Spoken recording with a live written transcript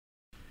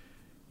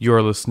You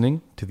are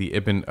listening to the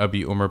Ibn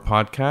Abi Umar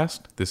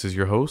podcast. This is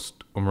your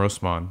host, Umar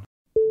Osman.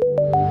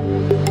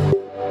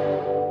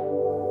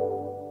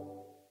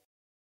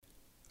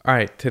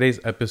 Alright, today's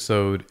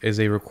episode is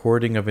a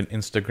recording of an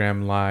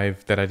Instagram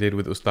live that I did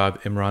with Ustad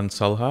Imran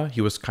Salha.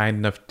 He was kind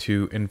enough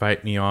to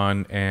invite me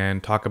on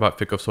and talk about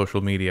fiqh of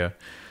social media.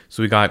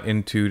 So we got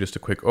into just a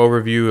quick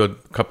overview, a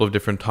couple of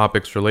different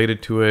topics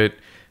related to it,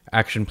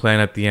 action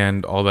plan at the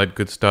end, all that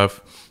good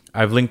stuff.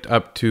 I've linked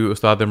up to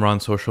Ustad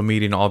Imran's social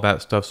media and all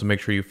that stuff, so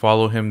make sure you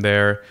follow him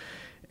there.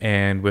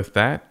 And with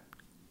that,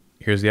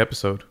 here's the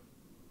episode.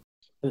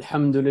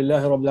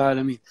 Alhamdulillah Rabbil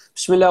Alameen.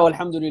 Bismillah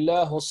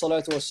walhamdulillah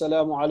wassalatu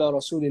wassalamu ala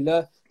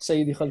rasulillah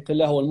Sayyidi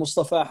khalqillah wal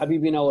Mustafa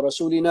Habibina wa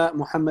Rasulina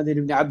Muhammad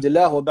ibn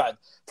Abdullah wa ba'd.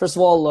 First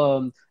of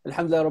all,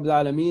 Alhamdulillah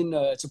Rabbil Alameen.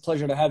 It's a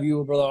pleasure to have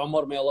you, Brother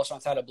Umar. May Allah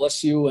subhanahu wa ta'ala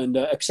bless you and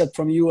accept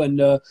from you and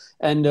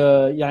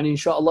yani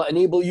inshallah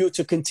enable you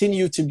to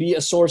continue to be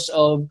a source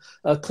of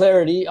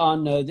clarity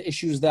on the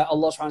issues that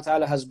Allah subhanahu wa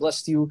ta'ala has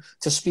blessed you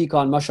to speak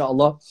on,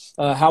 mashallah.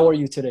 How are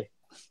you today?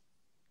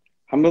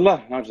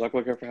 Alhamdulillah. No,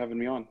 Jazakallah for having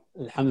me on.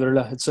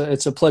 Alhamdulillah,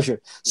 it's a pleasure.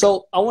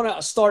 So I want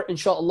to start,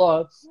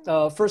 inshallah.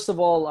 First of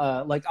all,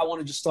 I want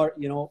to just start,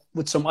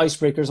 with some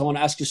icebreakers. I want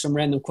to ask you some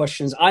random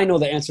questions. I know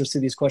the answers to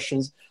these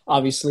questions,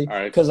 obviously,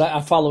 because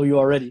I follow you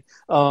already.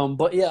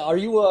 But yeah, are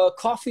you a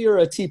coffee or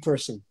a tea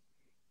person?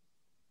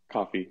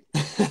 Coffee.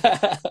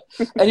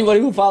 Anybody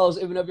who follows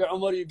Ibn Abi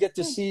Umar, you get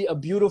to see a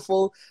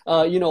beautiful,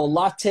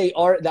 latte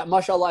art that,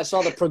 mashallah, I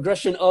saw the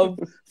progression of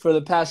for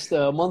the past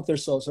month or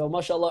so. So,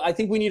 mashallah, I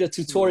think we need a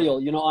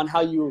tutorial, on how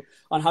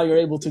you're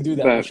able to do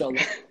that, mashallah.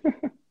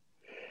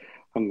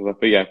 Alhamdulillah.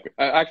 But yeah,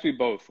 actually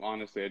both,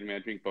 honestly. I mean, I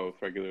drink both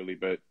regularly,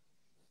 but,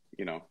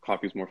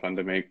 coffee's more fun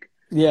to make.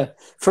 Yeah,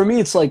 for me,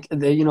 it's like,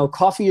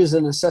 coffee is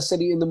a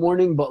necessity in the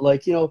morning, but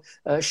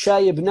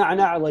shay ibn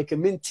na'na', like a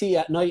mint tea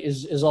at night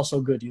is also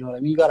good. You know what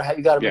I mean? You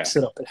gotta mix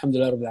it up.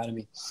 Alhamdulillah Rabbil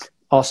Alameen.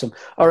 Awesome.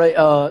 All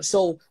right.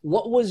 So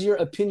what was your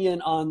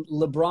opinion on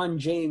LeBron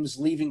James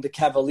leaving the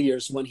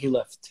Cavaliers when he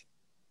left?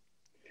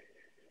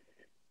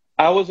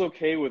 I was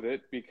okay with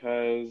it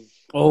because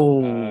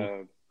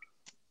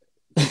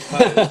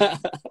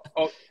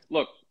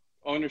look,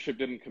 ownership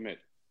didn't commit.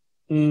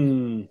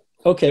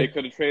 Okay. They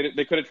could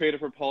have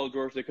traded for Paul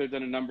George. They could have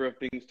done a number of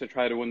things to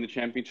try to win the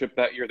championship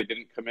that year. They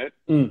didn't commit.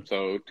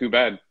 So too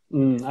bad.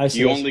 I see.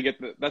 You only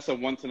get that's a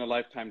once in a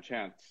lifetime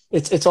chance.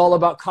 It's all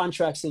about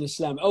contracts in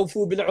Islam.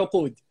 Awfu bil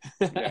uqud.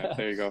 Yeah,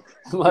 there you go.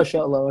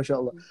 MashaAllah,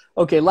 mashallah.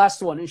 Okay,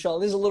 last one, inshallah.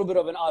 This is a little bit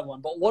of an odd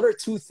one, but what are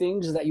two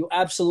things that you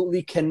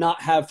absolutely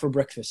cannot have for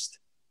breakfast?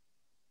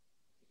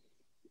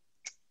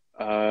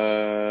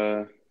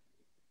 That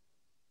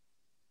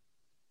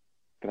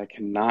I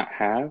cannot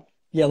have?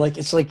 Yeah,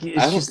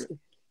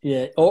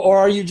 or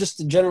are you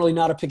just generally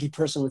not a picky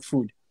person with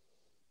food?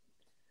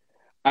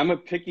 I'm a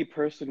picky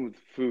person with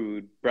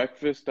food.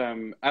 Breakfast,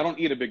 I don't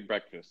eat a big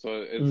breakfast,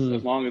 so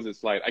as long as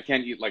it's light. I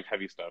can't eat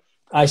heavy stuff.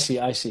 I see.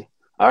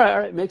 All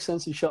right, makes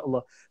sense,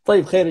 inshallah.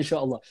 طيب khair,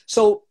 inshallah.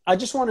 So I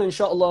just want to,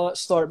 inshallah,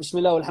 start.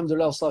 Bismillah,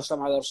 alhamdulillah, wassalatu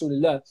wassalamu ala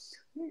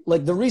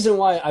rasulillah. The reason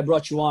why I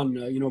brought you on,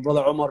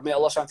 Brother Umar, may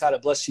Allah subhanahu wa ta'ala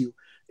bless you,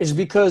 is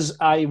because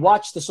I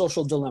watched The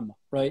Social Dilemma,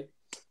 right?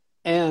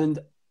 And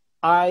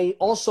I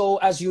also,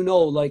 as you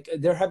know,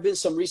 there have been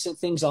some recent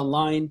things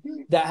online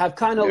that have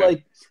kind of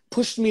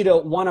pushed me to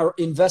want to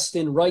invest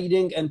in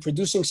writing and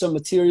producing some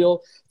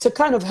material to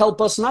kind of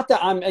help us. Not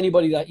that I'm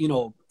anybody that,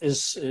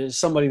 is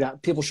somebody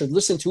that people should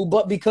listen to,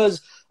 but because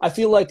I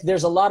feel like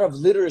there's a lot of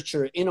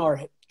literature in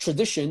our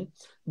tradition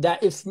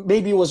that if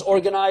maybe it was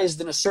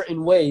organized in a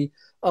certain way,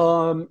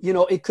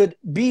 it could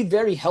be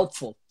very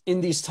helpful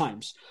in these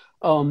times.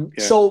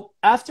 So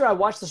after I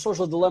watched The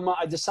Social Dilemma,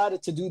 I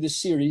decided to do this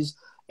series.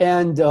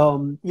 And,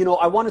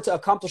 I wanted to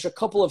accomplish a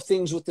couple of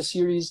things with the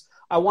series.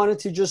 I wanted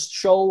to just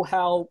show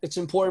how it's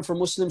important for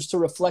Muslims to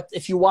reflect.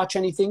 If you watch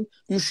anything,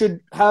 you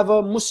should have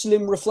a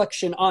Muslim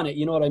reflection on it.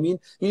 You know what I mean?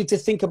 You need to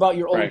think about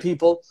your own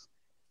people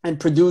and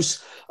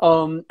produce.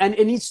 And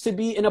it needs to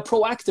be in a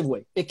proactive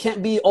way. It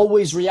can't be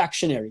always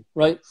reactionary,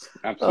 right?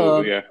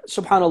 Absolutely, yeah.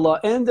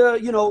 Subhanallah. And,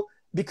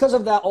 because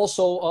of that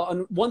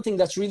also, one thing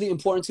that's really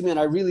important to me, and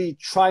I really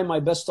try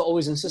my best to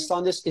always insist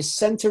on this, is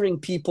centering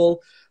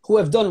people who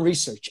have done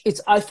research.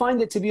 I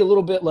find it to be a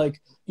little bit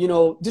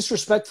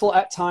disrespectful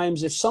at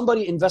times if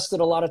somebody invested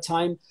a lot of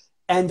time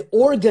and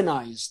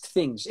organized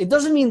things. It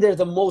doesn't mean they're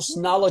the most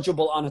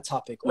knowledgeable on a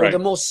topic or the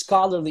most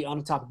scholarly on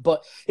a topic,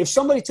 but if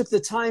somebody took the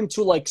time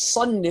to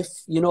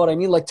sunnif, you know what I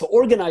mean, to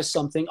organize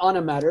something on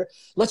a matter,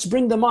 let's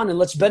bring them on and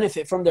let's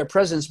benefit from their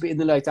presence,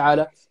 bi'idhnillahi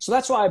ta'ala. So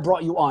that's why I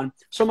brought you on.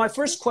 So my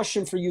first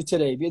question for you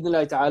today,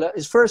 bi'idhnillahi ta'ala,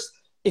 is first,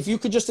 if you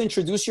could just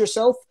introduce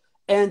yourself,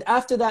 and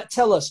after that,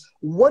 tell us,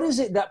 what is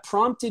it that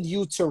prompted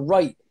you to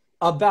write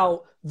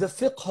about the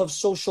fiqh of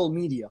social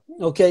media,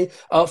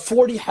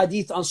 40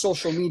 hadith on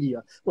social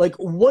media.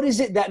 What is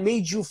it that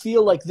made you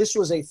feel like this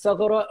was a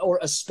thagara or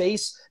a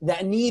space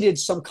that needed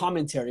some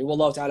commentary?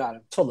 Wallahu ta'ala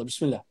alam. Tafadhal,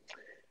 bismillah.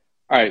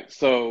 All right,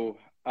 so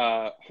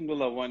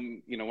Alhamdulillah,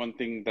 one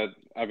thing that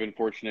I've been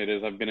fortunate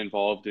is I've been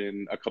involved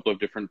in a couple of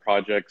different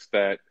projects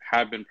that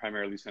have been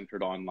primarily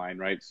centered online,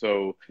 right?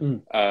 So,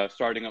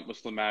 starting up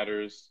Muslim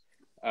Matters,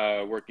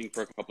 working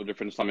for a couple of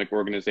different Islamic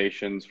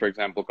organizations, for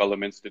example,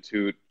 Qalam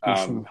Institute,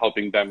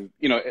 helping them,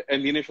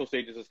 and the initial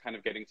stages is kind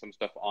of getting some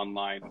stuff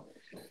online.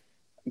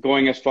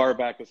 Going as far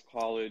back as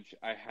college,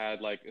 I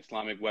had like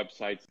Islamic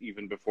websites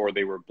even before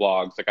they were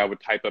blogs. Like I would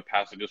type up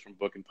passages from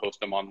book and post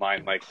them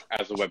online, like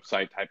as a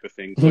website type of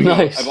thing. So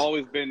Nice. I've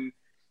always been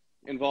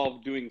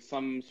involved doing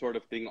some sort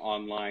of thing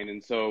online,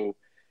 and so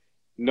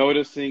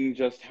noticing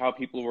just how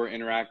people were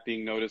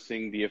interacting,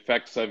 noticing the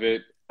effects of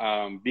it,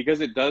 because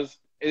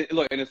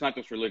look, and it's not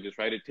just religious,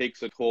 right? It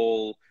takes a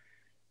toll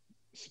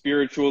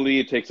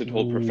spiritually, it takes a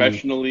toll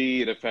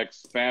professionally, it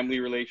affects family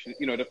relations,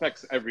 it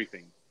affects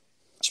everything.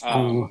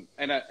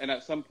 And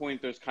at some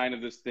point, there's kind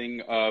of this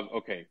thing of,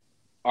 okay,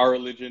 our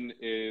religion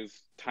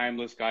is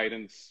timeless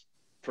guidance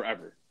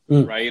forever,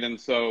 right? And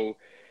so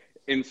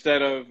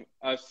instead of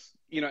us,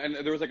 and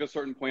there was like a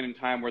certain point in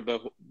time where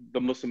the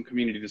Muslim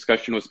community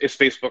discussion was, is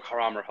Facebook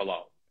haram or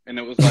halal? And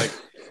it was like,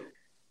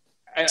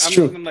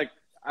 I'm like,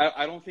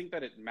 I don't think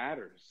that it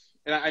matters.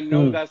 And I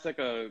know that's like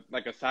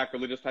a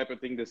sacrilegious type of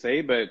thing to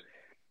say, but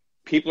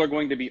people are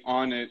going to be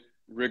on it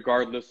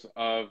regardless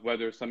of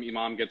whether some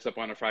imam gets up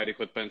on a Friday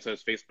khutbah and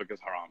says Facebook is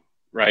haram,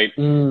 right?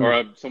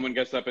 Or someone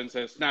gets up and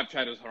says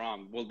Snapchat is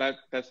haram. Well,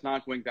 that's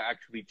not going to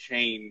actually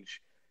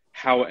change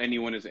how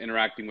anyone is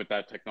interacting with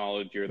that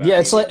technology or that. Yeah,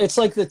 it's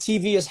like the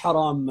TV is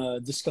haram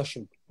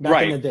discussion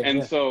back in the day.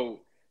 And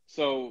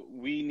so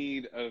we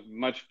need a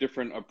much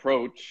different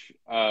approach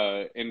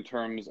in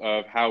terms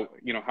of how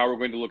we're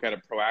going to look at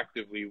it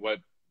proactively.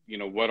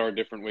 What are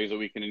different ways that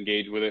we can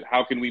engage with it?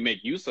 How can we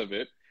make use of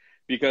it?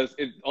 Because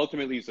it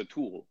ultimately is a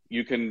tool.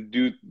 You can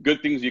do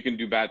good things, you can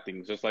do bad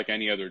things, just like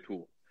any other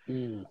tool.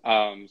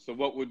 So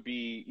what would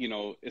be,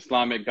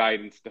 Islamic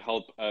guidance to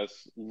help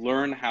us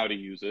learn how to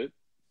use it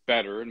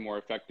better and more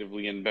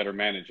effectively and better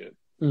manage it?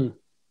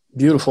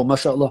 Beautiful,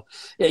 mashallah.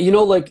 Yeah,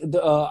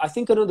 I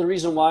think another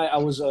reason why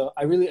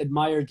I really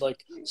admired,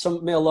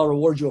 may Allah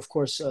reward you, of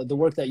course, the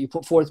work that you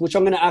put forth, which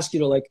I'm going to ask you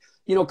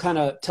to kind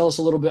of tell us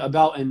a little bit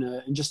about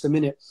in just a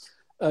minute.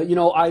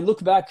 I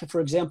look back, for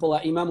example,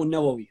 at Imam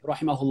Nawawi,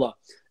 rahimahullah.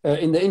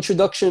 In the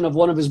introduction of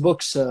one of his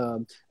books,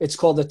 it's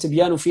called the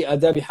Tibyanu fi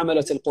Adabi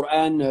Hamalat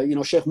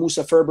al-Quran. Sheikh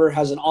Musa Ferber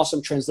has an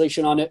awesome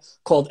translation on it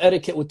called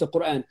Etiquette with the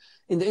Quran.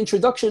 In the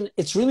introduction,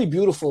 it's really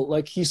beautiful.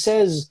 Like he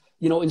says,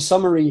 in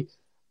summary,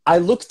 I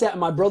looked at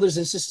my brothers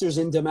and sisters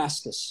in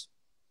Damascus,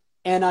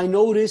 and I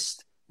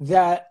noticed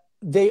that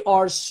they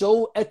are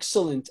so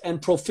excellent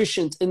and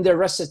proficient in their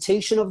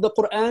recitation of the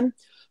Quran,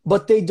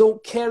 but they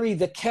don't carry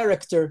the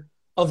character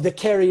of the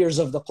carriers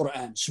of the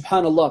Quran.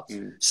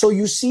 Subhanallah. So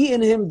you see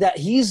in him that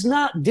he's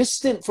not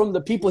distant from the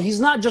people.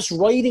 He's not just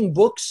writing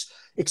books,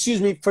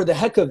 for the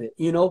heck of it.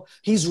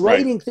 He's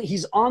writing,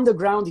 he's on the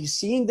ground, he's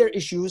seeing their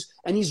issues,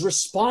 and he's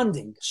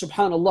responding.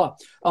 Subhanallah.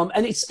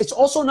 And it's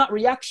also not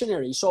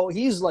reactionary. So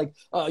he's like,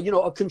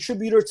 a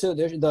contributor to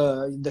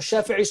the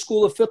Shafi'i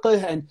school of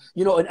fiqh and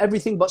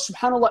everything. But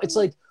subhanallah, it's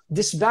like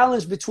this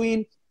balance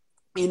between,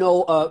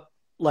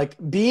 like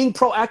being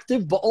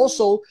proactive, but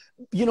also,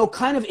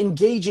 kind of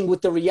engaging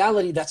with the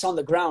reality that's on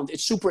the ground.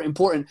 It's super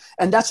important.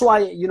 And that's why,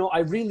 I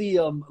really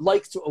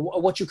liked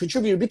what you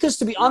contributed, because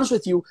to be honest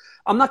with you,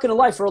 I'm not going to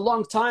lie, for a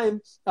long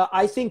time,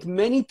 I think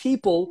many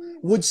people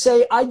would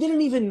say, I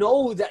didn't even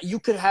know that you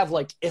could have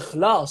like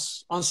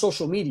ikhlas on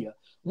social media.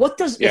 What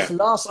does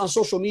ikhlas on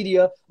social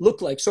media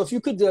look like? So if you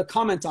could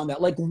comment on that,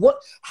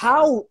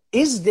 how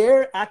is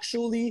there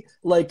actually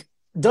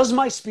does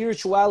my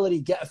spirituality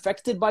get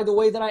affected by the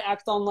way that I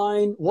act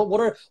online?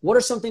 What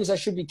are some things I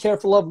should be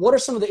careful of? What are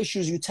some of the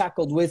issues you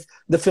tackled with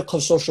the fiqh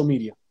of social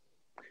media?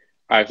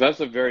 All right, so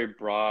that's a very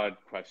broad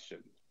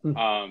question.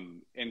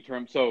 In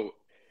terms of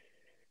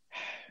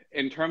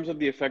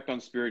the effect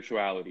on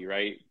spirituality,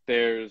 right?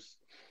 There's,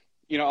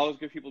 I'll always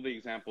give people the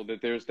example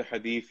that there's a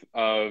hadith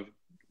where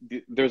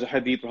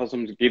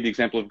Prophet gave the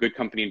example of good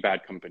company and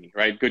bad company,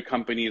 right? Good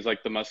company is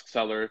like the musk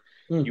seller.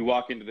 You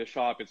walk into the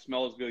shop, it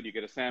smells good, you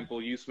get a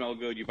sample, you smell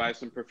good, you buy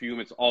some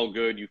perfume, it's all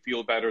good, you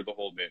feel better, the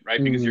whole bit,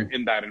 right? Because you're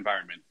in that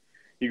environment.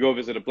 You go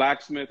visit a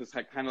blacksmith, it's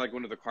kind of like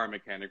one of the car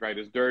mechanic, right?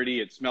 It's dirty,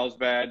 it smells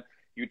bad,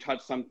 you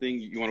touch something,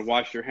 you want to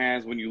wash your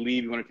hands. When you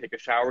leave, you want to take a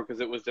shower because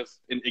it was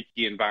just an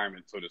icky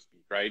environment, so to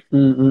speak, right?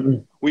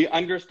 We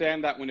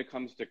understand that when it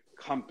comes to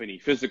company,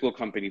 physical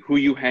company, who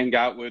you hang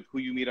out with, who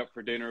you meet up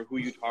for dinner, who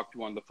you talk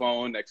to on the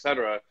phone,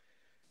 etc.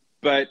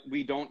 But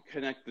we don't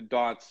connect the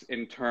dots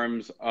in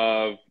terms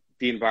of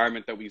the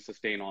environment that we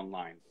sustain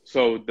online.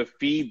 So the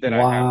feed that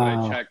I have that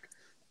I check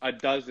a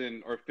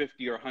dozen or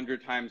 50 or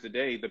 100 times a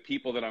day, the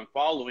people that I'm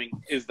following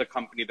is the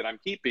company that I'm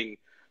keeping,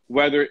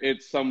 whether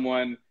it's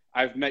someone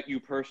I've met you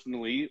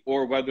personally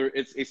or whether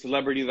it's a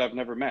celebrity that I've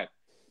never met.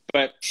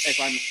 But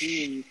if I'm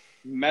seeing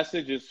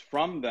messages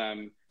from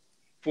them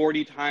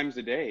 40 times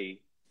a day,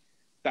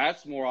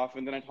 that's more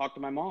often than I talk to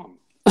my mom.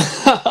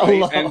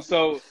 Right? And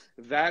so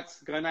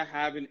that's going to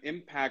have an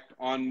impact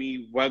on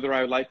me whether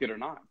I like it or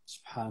not.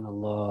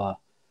 SubhanAllah.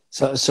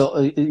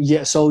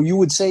 Yeah, so you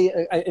would say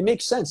it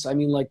makes sense. I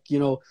mean, like,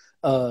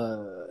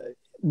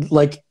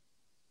 like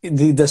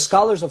the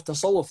scholars of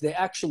tasawwuf, they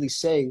actually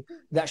say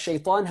that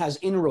shaitan has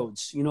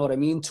inroads, you know what I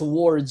mean,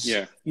 towards,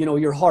 Yeah.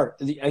 your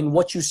heart. And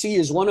what you see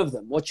is one of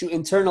them, what you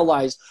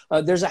internalize.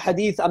 There's a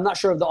hadith, I'm not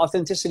sure of the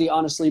authenticity,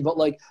 honestly, but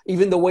like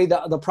even the way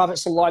that the Prophet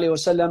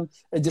ﷺ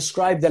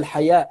described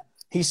al-haya,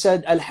 he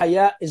said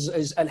al-haya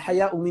is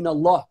al-haya min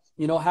Allah,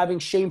 having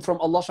shame from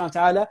Allah subhanahu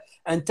wa ta'ala,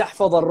 and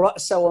tahfadh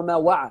al-ra'sa wa ma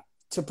wa'a,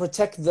 to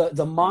protect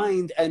the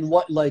mind and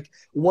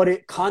what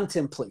it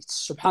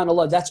contemplates.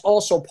 SubhanAllah, that's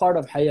also part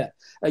of haya.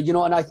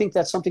 And I think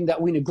that's something that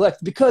we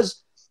neglect,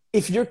 because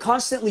if you're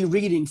constantly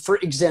reading, for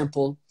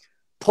example,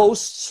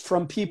 posts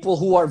from people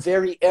who are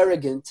very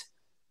arrogant,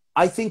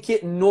 I think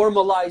it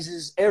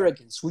normalizes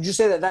arrogance. Would you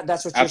say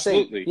that's what you're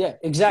saying? Absolutely. Yeah,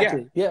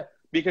 exactly. Yeah.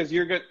 Because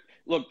you're good.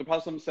 Look, the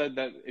Prophet said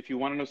that if you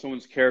want to know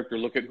someone's character,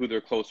 look at who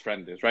their close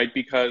friend is, right?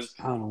 Because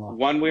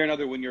one way or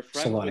another, when you're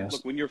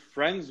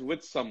friends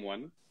with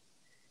someone,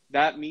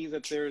 that means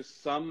that there's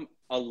some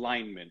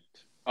alignment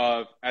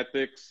of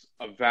ethics,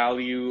 of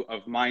value,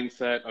 of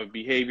mindset, of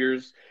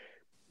behaviors.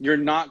 You're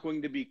not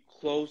going to be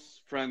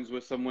close friends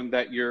with someone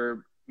that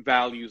your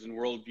values and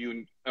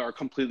worldview are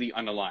completely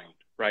unaligned,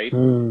 right?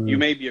 You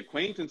may be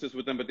acquaintances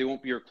with them, but they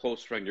won't be your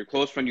close friend. Your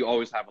close friend you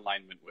always have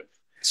alignment with.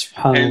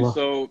 And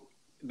so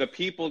the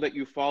people that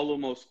you follow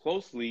most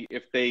closely,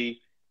 if they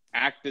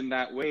act in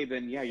that way,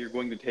 then yeah, you're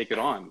going to take it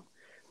on.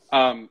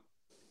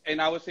 And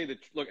I would say that,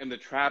 look, and the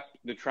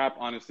trap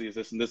honestly is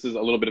this, and this is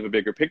a little bit of a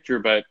bigger picture,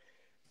 but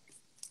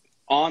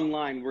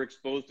online we're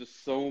exposed to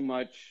so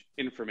much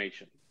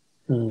information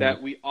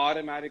that we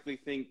automatically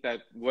think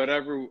that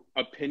whatever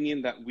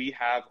opinion that we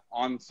have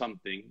on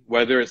something,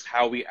 whether it's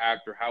how we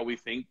act or how we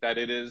think, that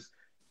it is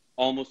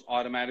almost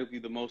automatically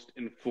the most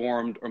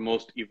informed or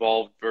most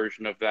evolved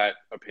version of that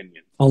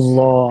opinion.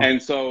 Allah.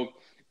 And so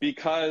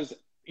because,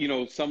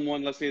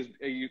 someone, let's say,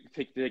 you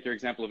take your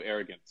example of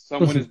arrogance.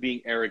 Someone is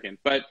being arrogant,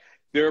 but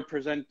they're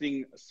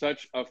presenting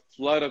such a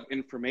flood of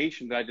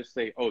information that I just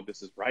say, oh,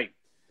 this is right.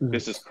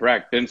 This is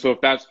correct. And so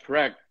if that's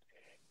correct,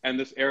 and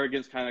this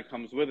arrogance kind of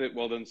comes with it,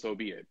 well, then so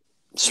be it.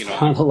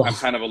 I'm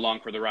kind of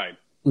along for the ride.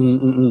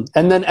 And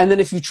then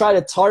if you try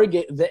to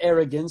target the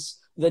arrogance,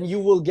 then you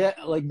will get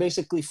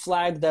basically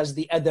flagged as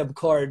the adab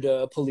card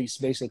police,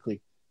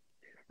 basically.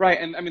 Right.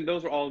 And I mean,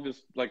 those are all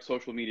just like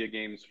social media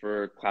games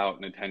for clout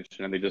and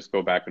attention, and they just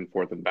go back and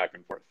forth and back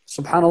and forth.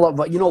 SubhanAllah.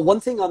 But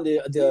one thing on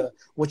the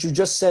what you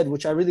just said,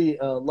 which I really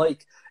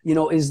like,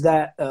 is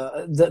that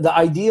the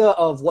idea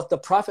of what the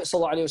Prophet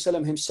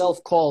ﷺ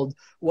himself called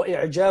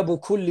وَإِعْجَابُ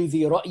كُلِّ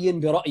ذِي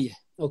رَأْيٍ بِرَأْيِهِ.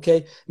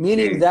 Okay,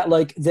 meaning that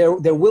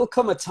there will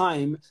come a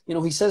time,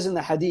 he says in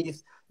the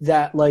hadith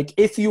that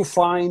if you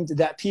find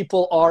that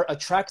people are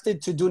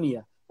attracted to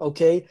dunya,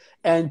 okay,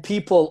 and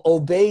people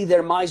obey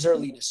their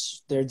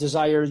miserliness, their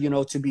desire,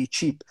 to be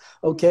cheap,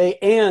 okay,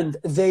 and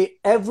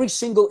every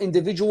single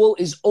individual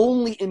is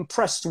only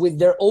impressed with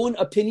their own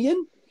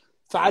opinion,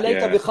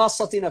 فَعَلَيْكَ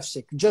بِخَاصَّةِ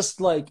نَفْسِكَ.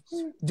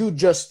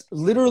 Just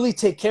literally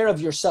take care of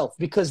yourself,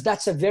 because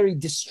that's a very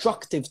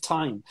destructive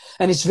time,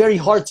 and it's very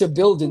hard to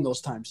build in those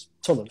times.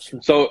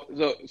 So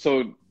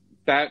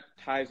that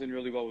ties in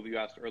really well with what you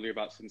asked earlier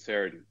about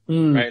sincerity,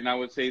 right? And I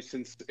would say,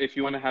 since if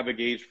you want to have a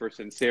gauge for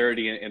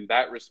sincerity in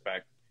that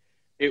respect,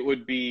 it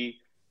would be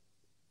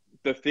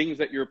the things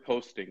that you're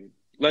posting.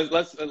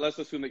 Let's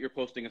assume that you're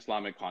posting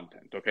Islamic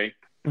content, okay?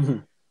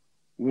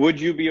 Would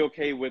you be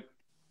okay with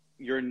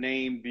your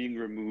name being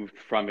removed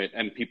from it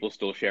and people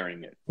still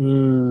sharing it?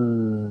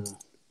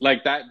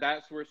 Like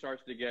that's where it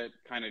starts to get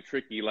kind of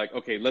tricky. Like,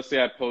 okay, let's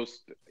say I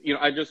post,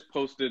 I just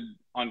posted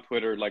on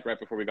Twitter, right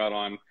before we got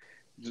on,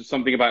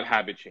 something about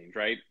habit change,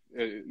 right?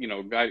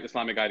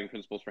 Islamic guiding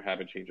principles for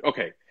habit change.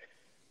 Okay.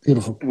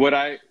 Beautiful.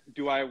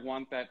 Do I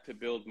want that to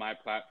build my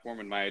platform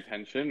and my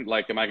attention?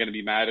 Am I going to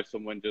be mad if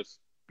someone just,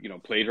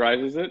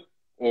 plagiarizes it?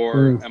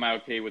 Or am I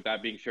okay with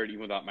that being shared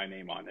even without my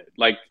name on it?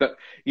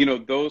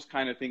 Those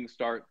kind of things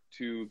start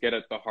to get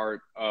at the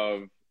heart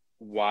of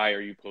why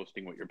are you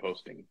posting what you're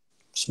posting?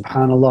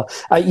 SubhanAllah.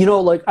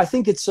 I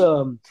think it's,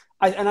 and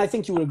I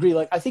think you would agree,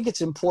 I think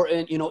it's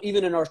important,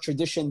 even in our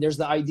tradition, there's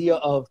the idea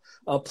of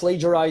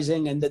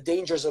plagiarizing and the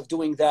dangers of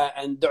doing that.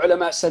 And the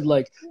ulama said,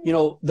 the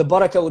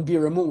barakah would be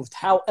removed.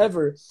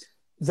 However,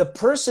 the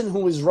person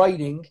who is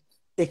writing,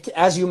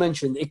 as you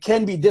mentioned, it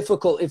can be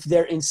difficult if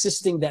they're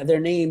insisting that their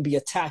name be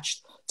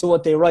attached to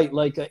what they write.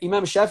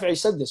 Imam Shafi'i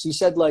said this. He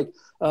said,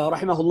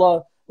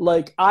 rahimahullah,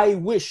 I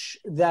wish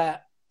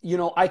that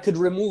I could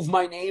remove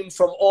my name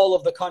from all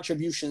of the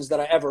contributions that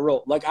I ever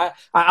wrote.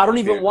 I don't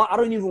even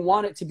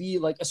want it to be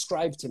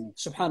ascribed to me.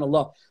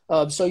 SubhanAllah.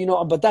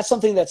 But that's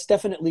something that's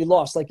definitely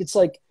lost.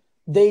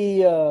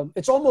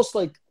 It's almost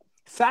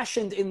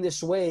fashioned in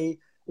this way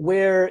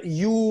where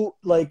you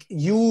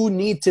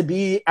need to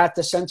be at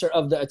the center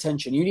of the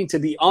attention. You need to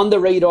be on the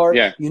radar.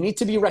 Yeah. You need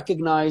to be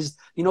recognized.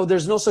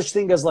 There's no such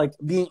thing as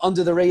being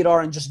under the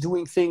radar and just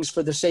doing things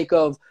for the sake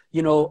of,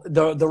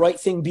 the right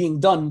thing being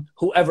done,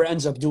 whoever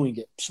ends up doing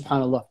it.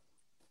 SubhanAllah.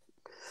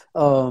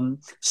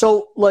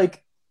 So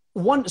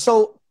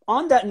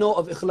on that note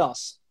of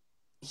ikhlas,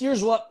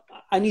 here's what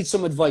I need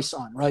some advice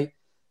on, right?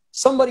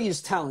 Somebody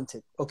is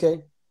talented,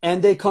 okay?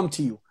 And they come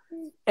to you.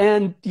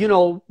 And, you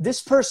know,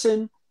 this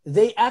person,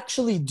 they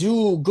actually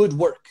do good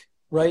work,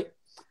 right?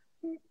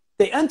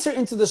 They enter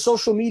into the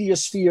social media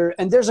sphere,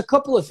 and there's a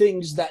couple of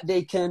things that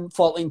they can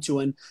fall into.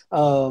 And,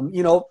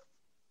 you know,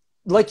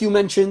 like you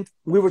mentioned,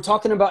 we were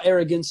talking about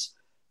arrogance.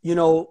 You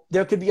know,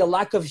 there could be a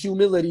lack of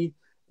humility.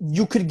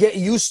 You could get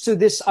used to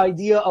this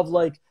idea of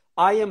like,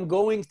 I am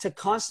going to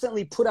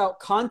constantly put out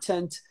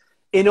content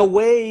in a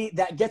way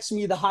that gets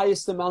me the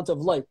highest amount of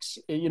likes.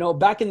 You know,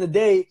 back in the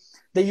day,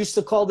 they used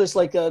to call this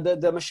like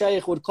the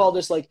mashayikh would call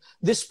this like,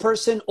 this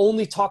person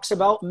only talks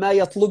about ma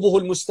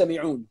yatlubuhu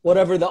al-mustami'un,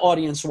 whatever the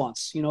audience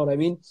wants. You know what I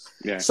mean?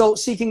 Yeah. So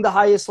seeking the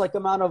highest like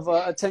amount of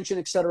attention,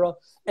 etc.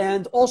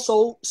 And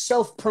also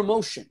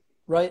self-promotion,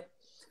 right?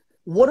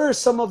 What are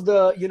some of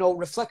the, you know,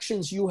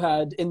 reflections you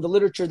had in the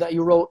literature that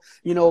you wrote,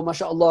 you know,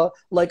 mashallah,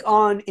 like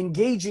on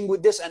engaging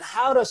with this and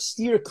how to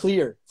steer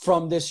clear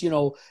from this, you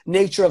know,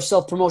 nature of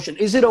self-promotion?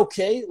 Is it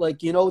okay?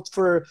 Like, you know,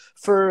 for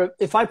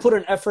if I put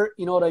an effort,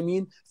 you know what I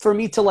mean? For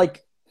me to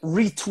like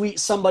retweet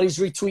somebody's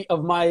retweet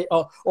of my,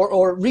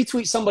 or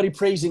retweet somebody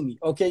praising me.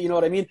 Okay. You know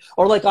what I mean?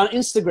 Or like on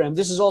Instagram,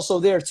 this is also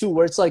there too,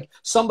 where it's like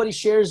somebody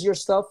shares your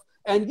stuff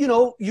and, you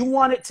know, you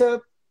want it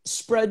to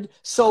spread,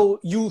 so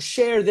you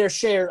share their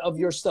share of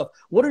your stuff.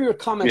 What are your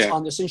comments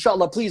on this?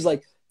 Inshallah, please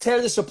like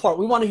tear this apart.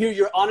 We want to hear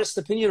your honest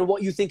opinion on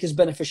what you think is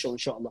beneficial,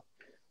 inshallah.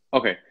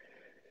 Okay.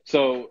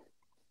 So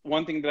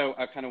one thing that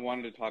I kind of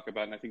wanted to talk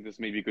about, and I think this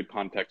may be good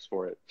context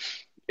for it,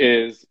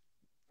 is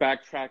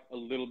backtrack a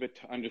little bit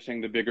to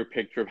understand the bigger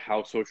picture of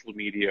how social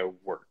media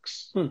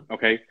works.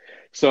 Okay.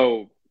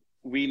 So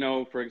we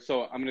know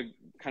so I'm going to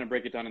kind of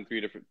break it down in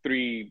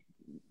three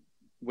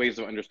ways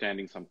of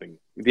understanding something.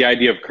 The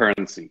idea of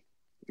currency.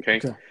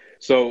 Okay.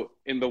 So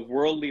in the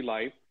worldly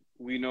life,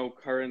 we know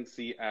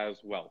currency as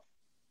wealth,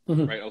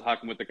 right?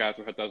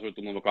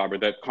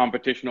 That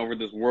competition over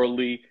this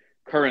worldly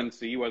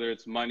currency, whether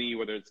it's money,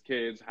 whether it's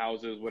kids,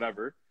 houses,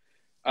 whatever,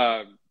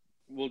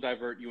 will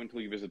divert you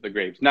until you visit the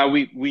graves. Now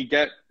we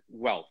get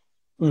wealth.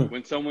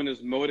 When someone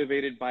is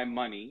motivated by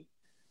money,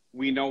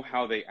 we know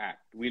how they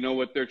act. We know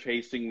what they're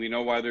chasing. We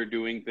know why they're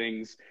doing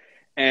things.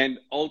 And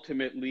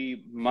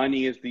ultimately,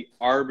 money is the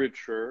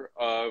arbiter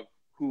of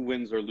who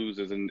wins or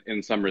loses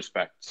in some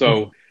respect.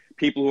 So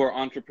people who are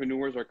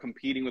entrepreneurs are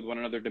competing with one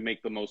another to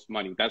make the most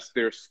money. That's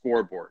their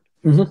scoreboard.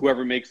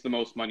 Whoever makes the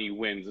most money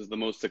wins, is the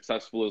most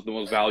successful, is the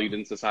most valued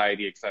in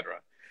society, etc.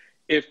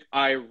 If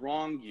I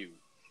wrong you,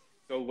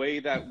 the way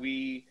that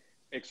we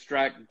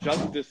extract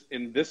justice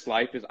in this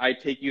life is I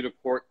take you to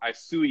court, I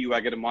sue you,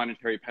 I get a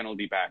monetary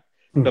penalty back.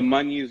 The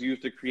money is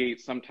used to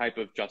create some type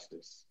of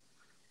justice.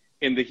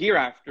 In the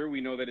hereafter, we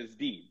know that it's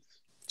deeds.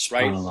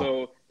 Right?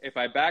 So if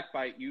I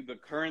backbite you, the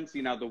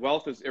currency, now the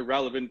wealth is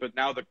irrelevant, but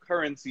now the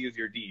currency is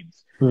your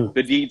deeds.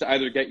 The deeds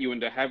either get you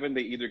into heaven,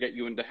 they either get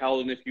you into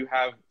hell. And if you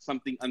have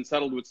something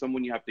unsettled with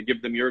someone, you have to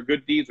give them your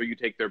good deeds or you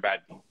take their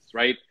bad deeds,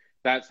 right?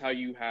 That's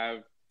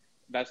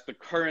the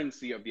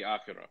currency of the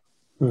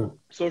akhirah.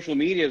 Social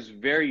media is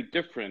very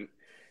different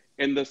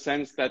in the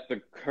sense that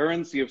the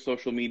currency of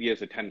social media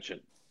is attention.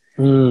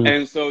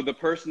 And so the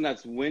person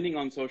that's winning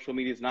on social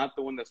media is not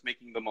the one that's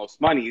making the most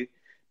money,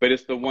 but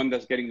it's the one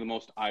that's getting the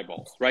most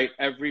eyeballs, right?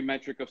 Every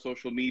metric of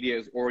social media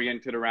is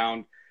oriented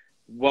around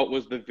what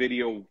was the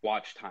video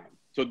watch time.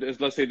 So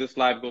let's say this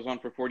live goes on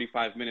for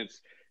 45 minutes.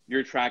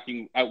 You're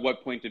tracking at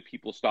what point did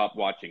people stop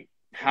watching?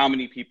 How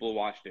many people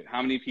watched it?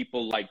 How many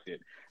people liked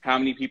it? How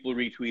many people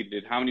retweeted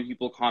it? How many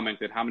people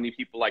commented? How many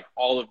people liked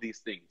all of these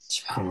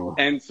things?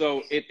 And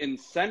so it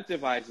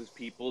incentivizes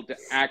people to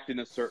act in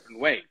a certain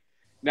way.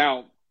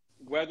 Now,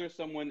 whether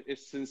someone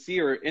is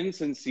sincere or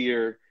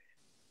insincere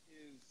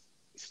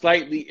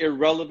slightly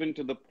irrelevant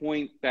to the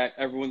point that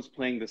everyone's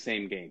playing the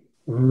same game.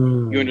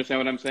 You understand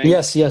what I'm saying?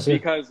 Yes.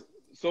 Because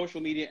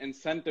social media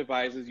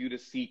incentivizes you to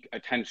seek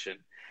attention.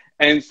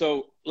 And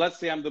so let's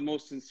say I'm the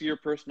most sincere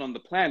person on the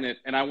planet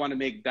and I want to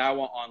make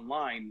dawah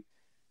online.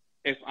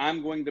 If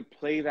I'm going to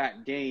play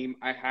that game,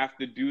 I have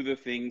to do the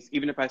things,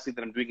 even if I say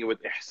that I'm doing it with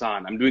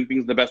ihsan, I'm doing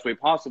things the best way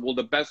possible.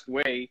 The best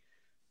way,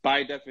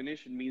 by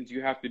definition, means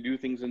you have to do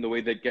things in the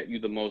way that get you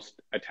the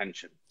most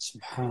attention.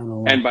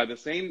 And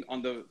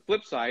on the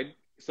flip side,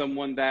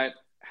 someone that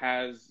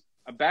has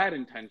a bad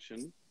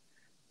intention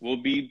will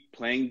be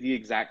playing the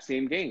exact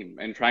same game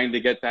and trying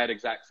to get that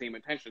exact same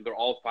attention. They're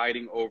all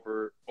fighting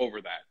over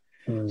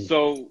that.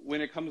 So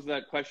when it comes to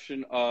that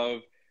question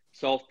of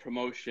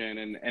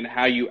self-promotion and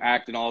how you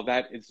act and all of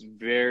that, it's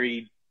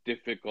very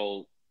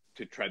difficult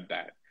to tread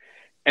that.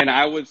 And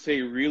I would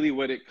say really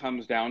what it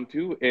comes down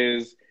to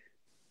is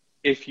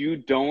if you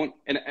don't,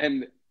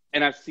 and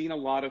I've seen a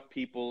lot of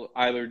people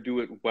either do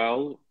it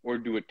well or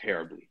do it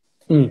terribly.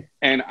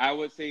 And I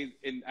would say,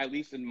 at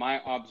least in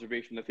my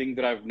observation, the thing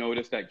that I've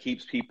noticed that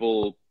keeps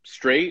people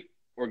straight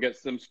or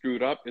gets them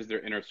screwed up is their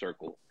inner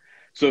circle.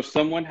 So if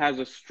someone has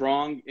a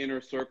strong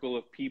inner circle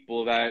of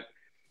people that,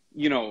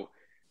 you know,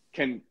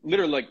 can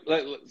literally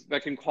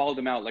that can call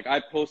them out. Like I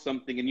post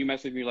something and you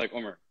message me like,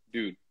 Omar,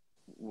 dude,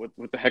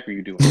 what the heck are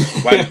you doing?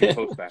 Why did you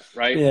post that?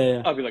 Right?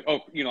 Yeah. I'll be like, oh,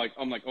 you know, like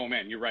I'm like, oh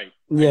man, you're right.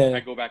 Yeah. I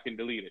go back and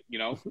delete it. You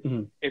know,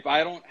 Mhm. if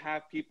I don't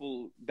have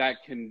people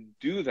that can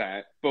do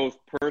that, both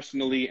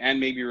personally and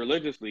maybe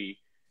religiously,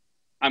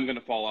 I'm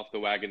gonna fall off the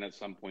wagon at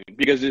some point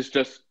because it's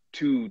just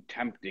too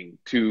tempting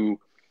to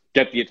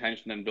get the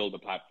attention and build a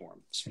platform.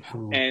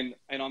 SubhanAllah.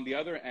 And on the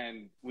other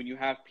end, when you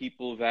have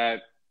people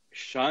that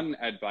shun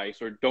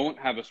advice or don't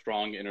have a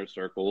strong inner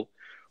circle,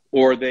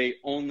 or they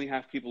only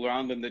have people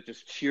around them that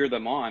just cheer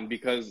them on,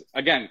 because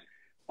again,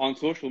 on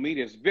social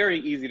media, it's very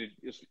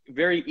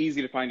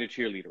easy to find a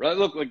cheerleader. Right?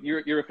 Look, like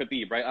you're a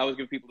khatib, right? I always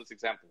give people this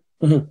example.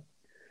 Mhm.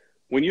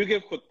 When you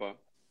give khutbah,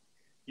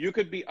 you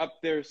could be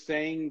up there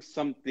saying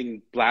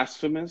something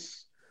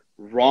blasphemous,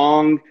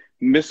 wrong,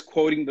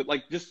 misquoting, but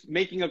like just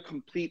making a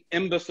complete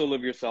imbecile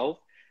of yourself,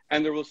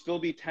 and there will still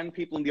be 10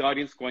 people in the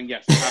audience going,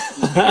 yes,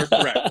 absolutely, you're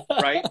correct,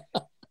 right?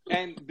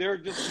 And they're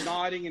just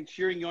nodding and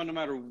cheering you on no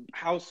matter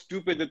how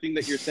stupid the thing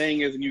that you're saying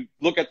is, and you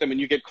look at them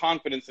and you get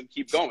confidence and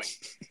keep going.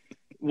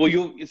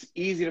 Well, it's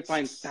easy to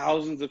find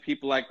thousands of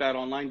people like that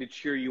online to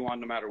cheer you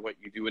on no matter what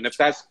you do. And if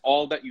that's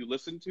all that you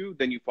listen to,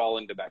 then you fall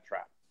into that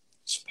trap.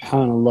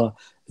 SubhanAllah.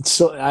 It's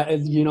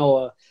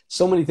so,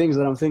 so many things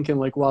that I'm thinking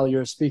like while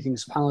you're speaking.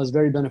 SubhanAllah is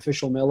very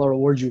beneficial. May Allah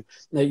reward you.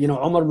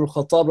 Umar ibn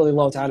Khattab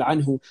radiallahu ta'ala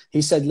anhu,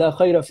 he said, لا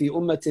خير في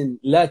أمة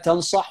لا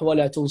تنصح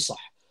ولا تنصح.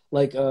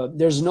 Like,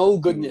 there's no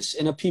goodness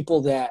in a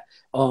people that,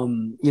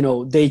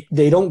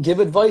 they don't give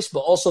advice, but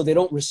also they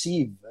don't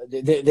receive.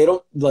 They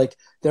don't, like,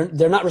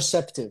 they're not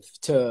receptive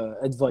to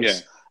advice. Yeah.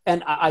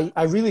 And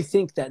I really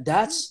think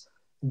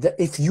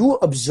if you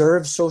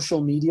observe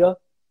social media,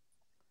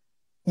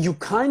 you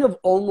kind of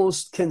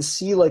almost can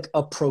see like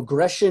a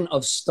progression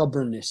of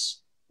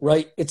stubbornness,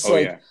 right? It's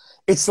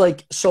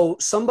like, so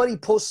somebody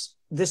posts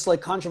this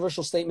like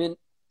controversial statement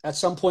at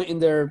some point in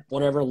their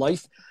whatever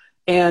life,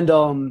 and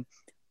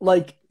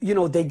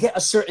they get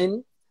a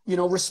certain,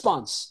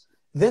 response.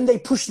 Then they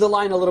push the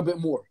line a little bit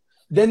more.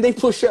 Then they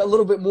push it a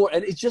little bit more.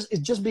 And it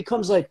just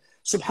becomes like,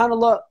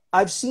 subhanAllah,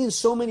 I've seen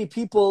so many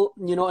people,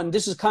 and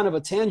this is kind of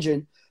a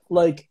tangent,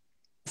 like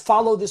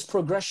follow this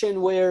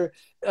progression where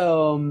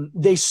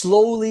they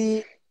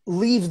slowly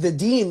leave the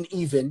deen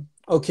even,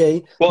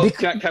 okay? Well,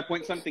 can I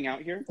point something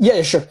out here?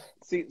 Yeah, sure.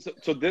 See,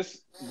 so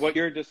this, what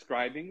you're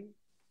describing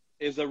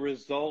is a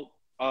result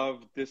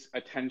of this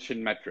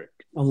attention metric.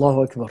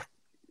 Allahu Akbar.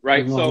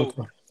 Right? Allahu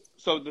Akbar.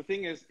 So the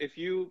thing is, if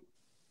you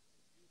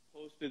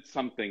posted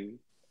something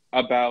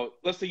about,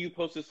 let's say you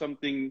posted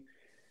something,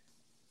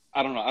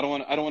 I don't know, I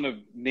don't want to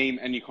name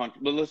any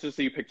but let's just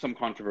say you picked some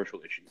controversial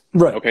issue.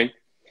 Right. Okay?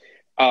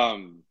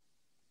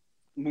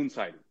 Moon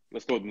sighting.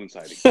 Let's go with moon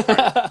sighting.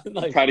 Right.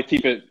 Nice. Try to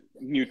keep it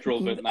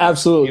neutral, but not,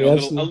 absolutely,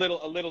 absolutely.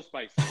 A little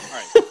spicy. All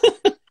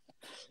right.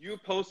 You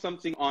post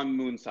something on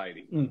moon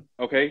sighting.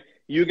 Okay?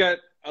 You get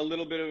a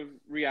little bit of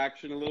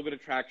reaction, a little bit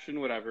of traction,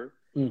 whatever.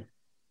 Next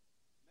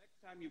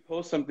time you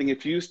post something,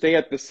 if you stay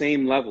at the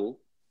same level,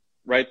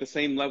 right? The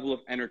same level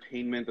of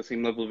entertainment, the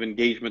same level of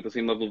engagement, the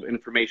same level of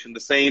information, the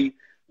same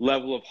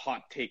level of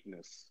hot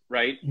takeness,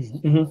 right?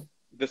 Mm-hmm.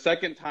 The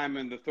second time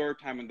and the third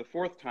time and the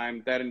fourth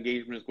time, that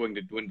engagement is going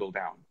to dwindle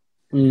down.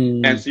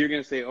 And so you're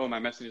going to say, oh, my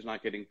message is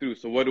not getting through.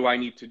 So what do I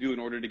need to do in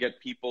order to get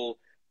people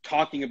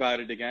talking about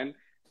it again?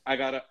 I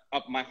got to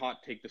up my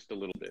hot take just a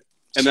little bit.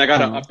 And then I got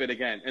to up it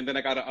again. And then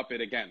I got to up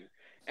it again.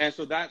 And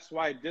so that's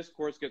why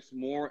discourse gets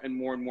more and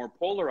more and more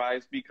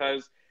polarized,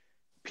 because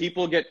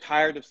people get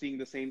tired of seeing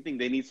the same thing.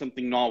 They need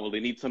something novel. They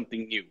need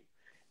something new.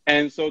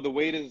 And so the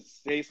way to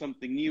say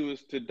something new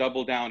is to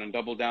double down and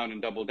double down and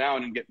double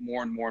down and get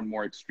more and more and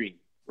more extreme,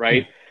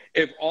 right?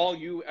 If all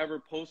you ever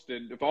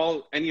posted, if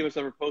all any of us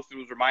ever posted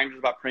was reminders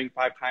about praying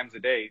 5 times a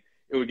day,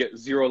 it would get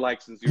 0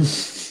 likes and 0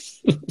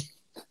 views.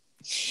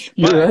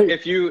 But right.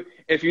 if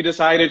you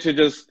decided to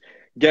just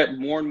get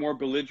more and more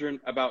belligerent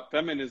about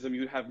feminism,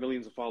 you'd have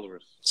millions of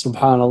followers.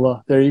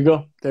 SubhanAllah. There you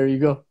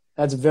go.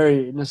 That's a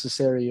very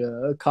necessary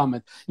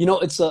comment.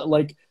 It's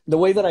like the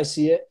way that I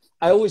see it,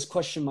 I always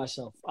question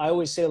myself. I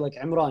always say, like,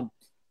 Imran,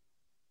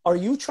 are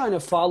you trying to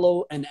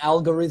follow an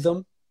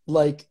algorithm?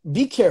 Like,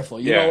 be careful.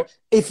 You know,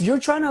 if you're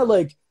trying to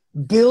like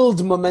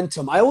build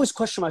momentum, I always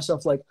question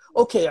myself, like,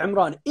 okay,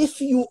 Imran, if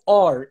you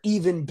are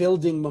even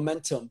building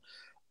momentum,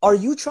 are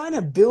you trying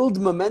to build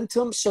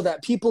momentum so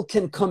that people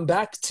can come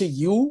back to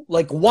you?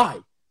 Like, why?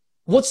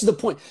 What's the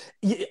point?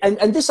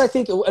 And this, I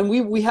think, and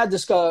we had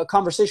this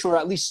conversation, or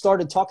at least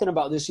started talking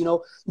about this,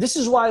 this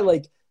is why,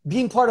 like,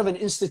 being part of an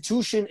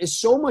institution is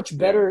so much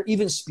better,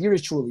 even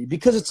spiritually,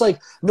 because it's like,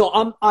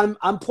 no,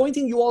 I'm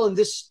pointing you all in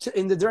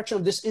the direction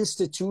of this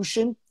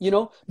institution,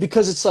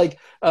 because it's like,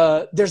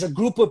 there's a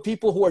group of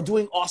people who are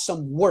doing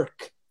awesome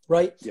work.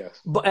 Right. Yes.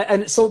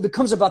 And so it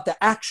becomes about the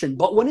action.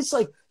 But when it's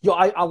like,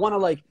 I want to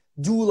like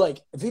do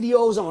like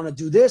videos, I want to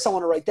do this, I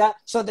want to write that,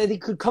 so that they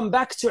could come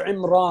back to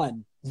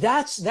Imran.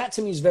 That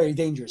to me is very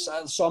dangerous.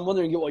 So I'm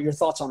wondering what your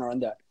thoughts are on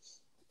that.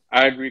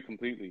 I agree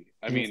completely.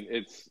 I mean,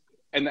 it's,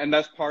 and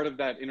that's part of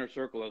that inner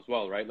circle as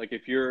well, right? Like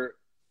if you're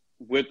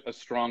with a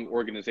strong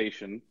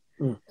organization,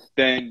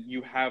 then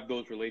you have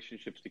those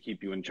relationships to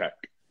keep you in check.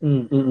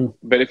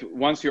 But if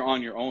once you're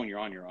on your own, you're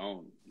on your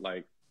own.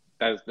 Like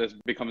that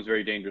becomes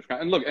very dangerous.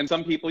 And look, and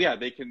some people, yeah,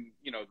 they can,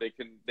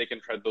 they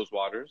can tread those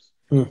waters.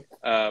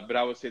 But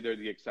I would say they're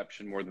the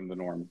exception more than the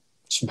norm.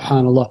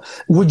 Subhanallah.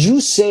 Would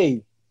you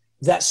say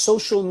that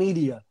social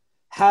media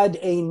had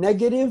a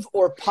negative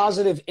or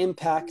positive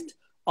impact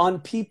on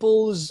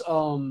people's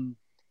on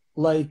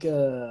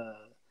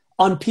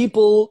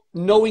people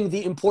knowing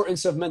the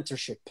importance of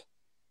mentorship?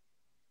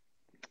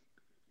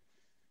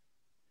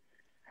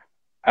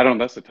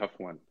 That's a tough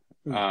one.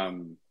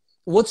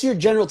 What's your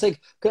general take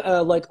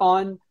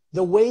on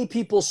the way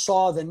people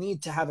saw the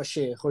need to have a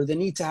sheikh, or the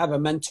need to have a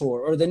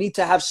mentor, or the need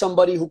to have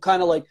somebody who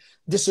kind of like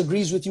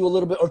disagrees with you a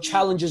little bit or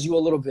challenges you a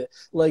little bit?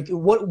 Like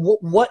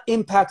what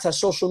impact has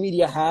social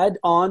media had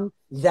on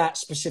that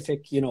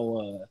specific,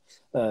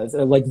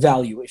 like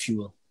value, if you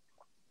will?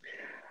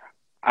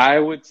 I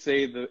would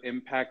say the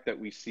impact that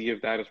we see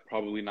of that is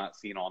probably not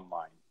seen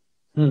online,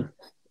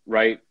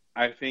 right?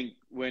 I think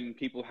when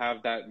people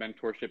have that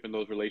mentorship in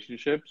those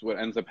relationships, what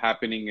ends up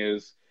happening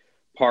is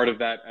part of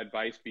that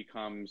advice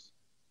becomes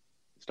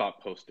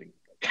stop posting.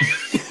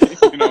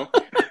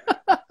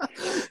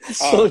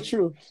 So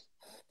true.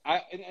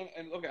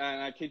 Look,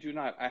 and I kid you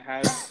not, I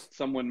had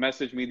someone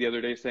message me the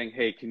other day saying,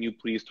 "Hey, can you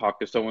please talk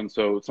to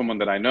so-and-so, someone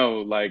that I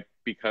know, like,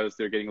 because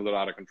they're getting a little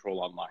out of control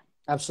online."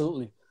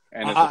 Absolutely.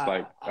 And it's just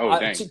like, oh,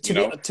 dang.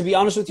 To be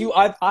honest with you,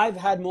 I've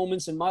had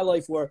moments in my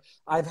life where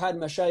I've had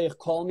mashayikh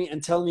call me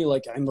and tell me,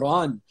 like,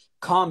 Imran,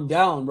 calm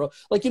down, bro.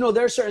 Like,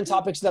 there are certain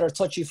topics that are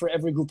touchy for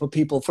every group of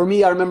people. For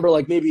me, I remember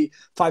like maybe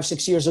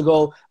 5-6 years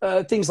ago,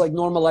 things like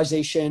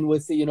normalization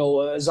with,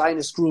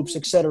 Zionist groups,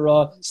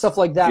 etc., stuff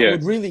like that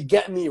would really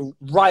get me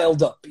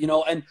riled up,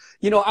 and,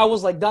 I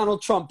was like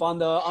Donald Trump on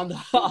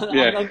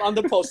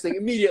the posting,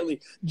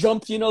 immediately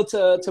jumped,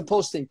 to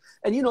posting.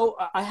 And,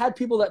 I had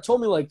people that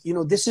told me, like,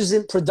 this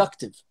isn't productive.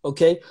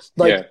 Okay.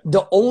 Like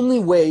the only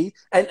way,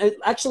 and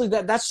actually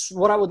that's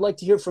what I would like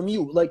to hear from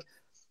you. Like,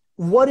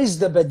 what is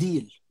the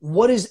badil?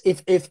 What is,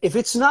 if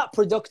it's not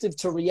productive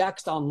to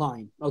react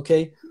online,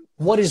 okay,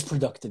 what is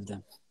productive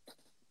then?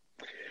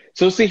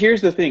 So see,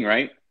 here's the thing,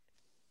 right?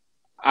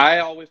 I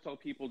always tell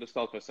people to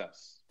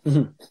self-assess.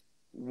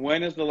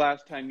 When is the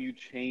last time you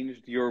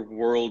changed your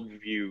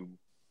worldview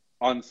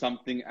on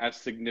something as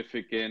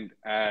significant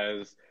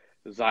as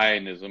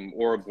Zionism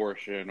or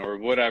abortion or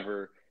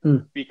whatever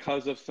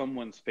because of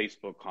someone's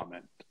Facebook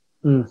comment?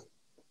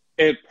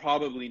 It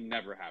probably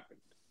never happened.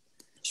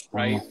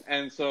 Right.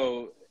 And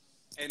so,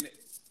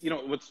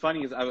 what's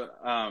funny is a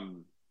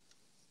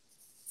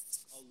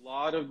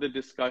lot of the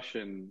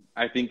discussion,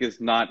 I think, is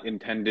not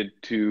intended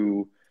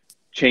to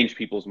change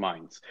people's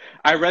minds.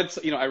 I read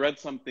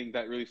something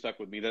that really stuck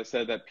with me that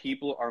said that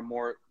people are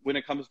more, when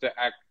it comes to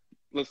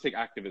let's take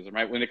activism,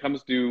 right? When it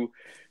comes to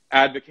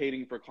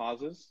advocating for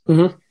causes,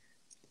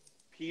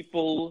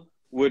 people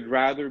would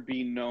rather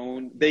be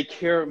known. They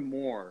care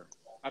more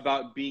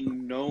about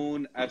being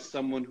known as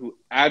someone who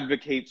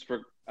advocates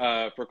for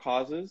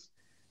causes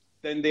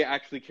than they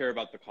actually care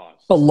about the cause.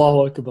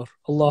 Allahu Akbar.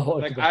 Allahu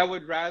Akbar. Like, I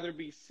would rather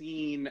be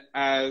seen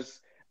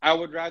as, I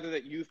would rather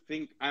that you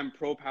think I'm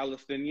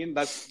pro-Palestinian.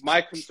 That's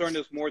my concern,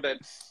 is more that,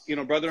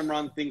 Brother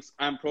Imran thinks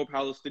I'm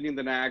pro-Palestinian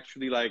than I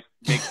actually like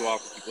make dua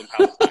for people in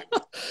Palestine.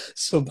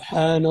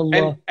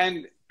 Subhanallah.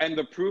 And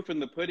the proof in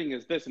the pudding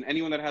is this, and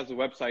anyone that has a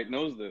website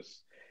knows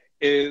this,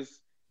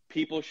 is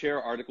people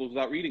share articles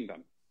without reading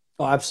them.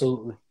 Oh,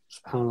 absolutely.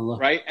 SubhanAllah.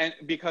 Right? And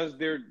because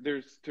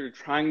they're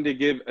trying to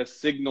give a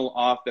signal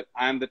off that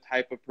I'm the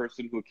type of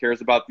person who cares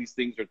about these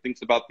things or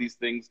thinks about these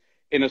things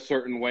in a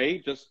certain way,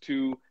 just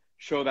to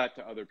show that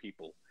to other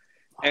people.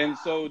 And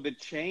so the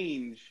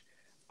change,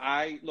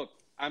 I'm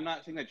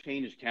not saying that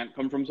change can't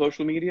come from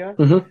social media,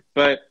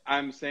 but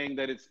I'm saying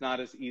that it's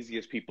not as easy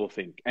as people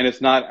think. And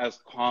it's not as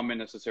common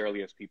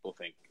necessarily as people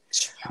think.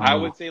 I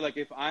would say, like,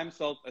 if I'm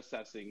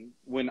self-assessing,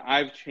 when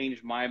I've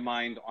changed my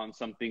mind on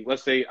something,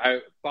 let's say I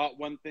thought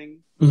one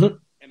thing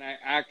and I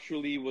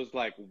actually was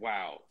like,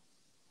 wow,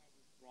 I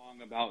was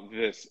wrong about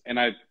this, and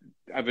I've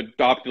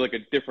adopted like a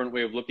different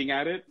way of looking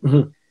at it,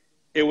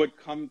 it would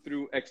come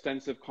through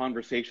extensive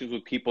conversations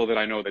with people that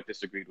I know that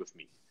disagreed with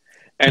me.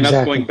 And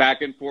us going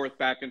back and forth,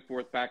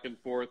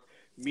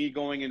 me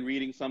going and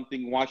reading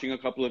something, watching a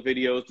couple of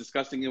videos,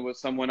 discussing it with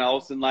someone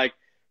else, and like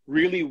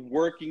really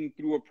working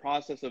through a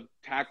process of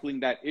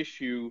tackling that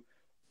issue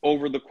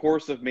over the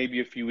course of maybe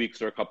a few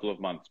weeks or a couple of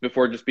months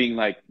before just being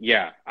like,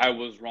 yeah, I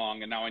was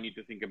wrong and now I need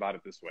to think about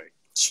it this way.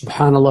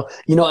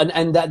 SubhanAllah.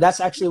 And that's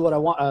actually what I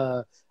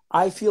want.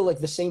 I feel like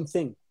the same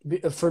thing.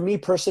 For me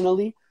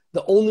personally,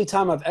 the only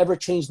time I've ever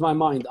changed my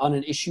mind on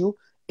an issue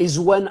is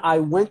when I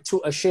went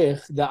to a sheikh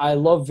that I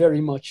love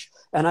very much,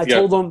 and I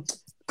told them,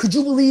 could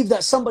you believe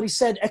that somebody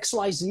said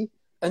XYZ?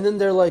 And then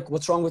they're like,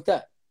 what's wrong with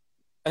that?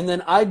 And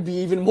then I'd be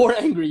even more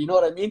angry, you know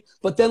what I mean?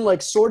 But then,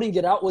 like, sorting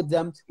it out with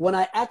them, when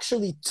I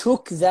actually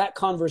took that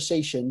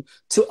conversation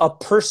to a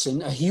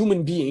person, a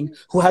human being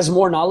who has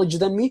more knowledge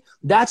than me,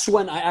 that's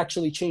when I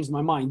actually changed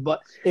my mind.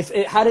 But if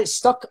it had it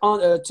stuck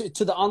on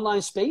to the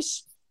online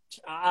space,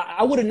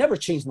 I would have never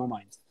changed my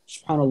mind.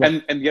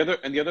 SubhanAllah. And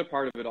the other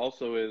part of it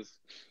also is,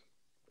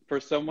 for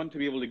someone to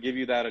be able to give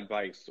you that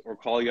advice or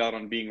call you out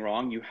on being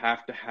wrong, you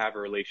have to have a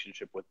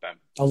relationship with them.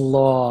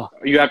 Allah.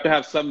 You have to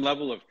have some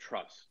level of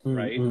trust,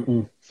 right?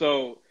 Mm.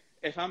 So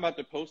if I'm about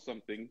to post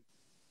something,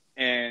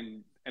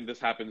 and this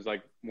happens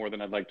like more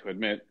than I'd like to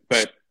admit,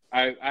 but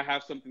I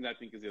have something that I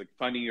think is like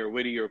funny or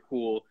witty or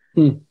cool.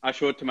 I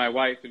show it to my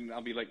wife and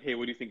I'll be like, hey,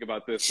 what do you think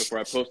about this? Before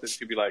I post it,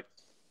 she'll be like,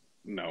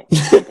 no,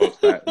 don't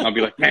post that. And I'll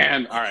be like,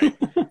 man, all right.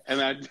 And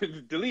then I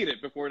delete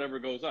it before it ever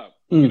goes up,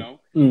 you know?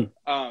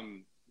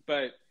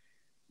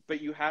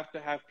 But you have to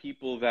have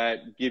people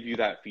that give you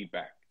that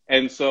feedback.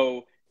 And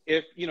so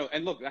if, you know,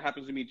 and look, that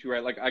happens to me too,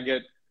 right? Like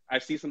I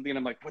see something and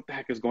I'm like, what the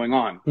heck is going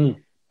on?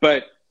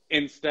 But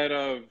instead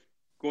of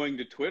going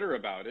to Twitter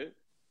about it,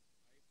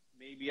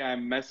 maybe I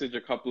message a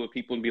couple of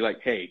people and be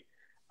like, hey,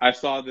 I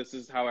saw this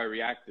is how I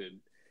reacted,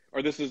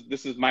 or this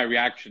is my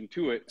reaction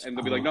to it. And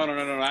they'll be like, no,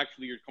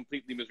 actually you're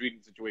completely misreading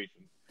the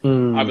situation.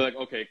 I'll be like,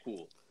 okay,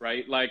 cool.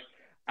 Right? Like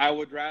I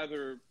would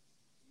rather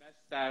mess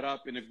that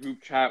up in a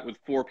group chat with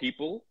 4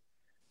 people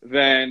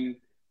than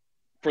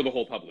for the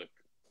whole public.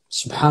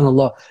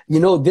 SubhanAllah. You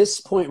know, this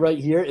point right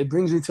here, it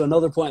brings me to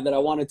another point that I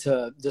wanted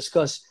to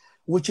discuss,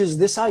 which is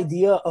this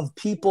idea of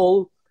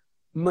people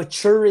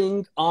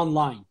maturing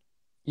online.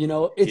 You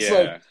know, it's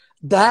like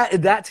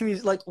that to me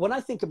is like, when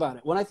I think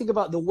about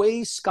the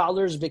way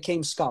scholars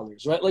became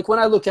scholars, right? Like when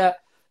I look at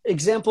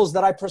examples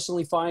that I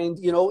personally find,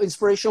 you know,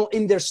 inspirational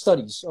in their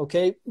studies,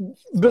 okay?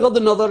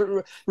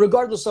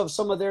 Regardless of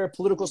some of their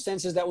political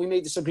stances that we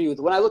may disagree with.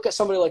 When I look at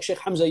somebody like Sheikh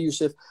Hamza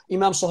Yusuf,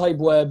 Imam Suhaib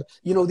Webb,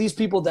 you know, these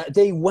people that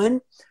they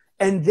went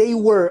and they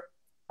were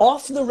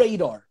off the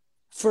radar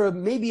for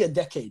maybe a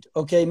decade,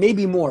 okay?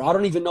 Maybe more. I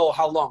don't even know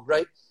how long,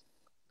 right?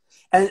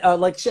 And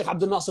like Sheikh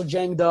Abdul Nasser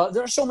Jangda,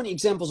 there are so many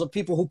examples of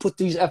people who put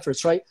these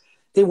efforts, right?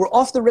 They were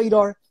off the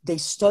radar, they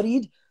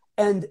studied,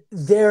 and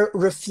their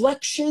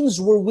reflections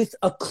were with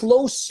a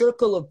close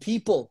circle of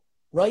people,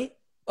 right?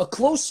 A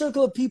close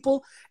circle of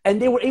people, and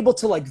they were able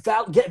to like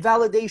get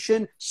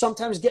validation,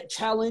 sometimes get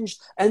challenged.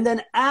 And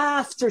then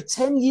after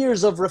 10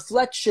 years of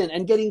reflection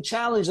and getting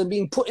challenged and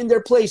being put in their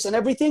place and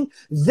everything,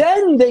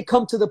 then they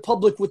come to the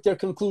public with their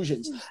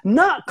conclusions.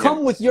 Not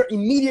come with your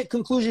immediate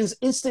conclusions,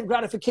 instant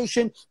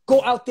gratification,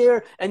 go out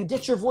there and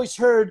get your voice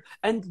heard.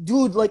 And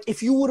dude, like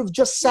if you would have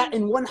just sat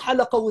in one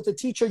halaqah with a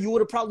teacher, you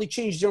would have probably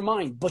changed your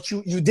mind, but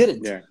you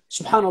didn't.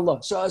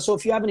 SubhanAllah. So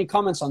if you have any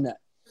comments on that.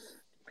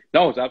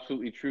 No, it's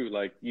absolutely true.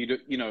 Like you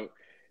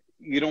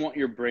don't want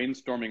your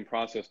brainstorming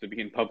process to be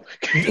in public.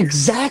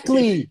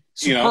 Exactly.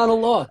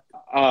 SubhanAllah.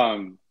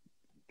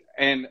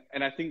 And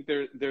I think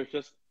there's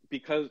just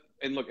because,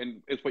 and look,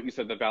 and it's what you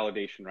said, the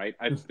validation, right?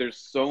 There's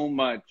so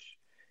much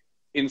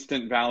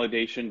instant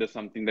validation to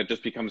something that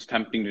just becomes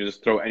tempting to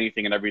just throw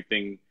anything and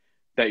everything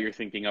that you're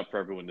thinking up for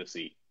everyone to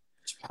see.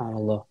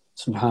 SubhanAllah.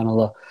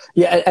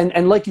 Yeah,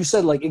 and like you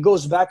said, like it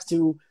goes back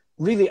to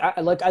really,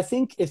 I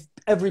think if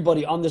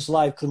everybody on this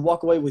live could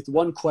walk away with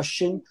one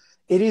question,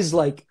 it is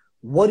like,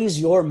 what is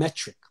your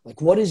metric?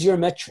 Like, what is your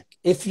metric?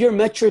 If your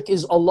metric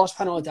is Allah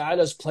subhanahu wa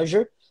ta'ala's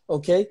pleasure,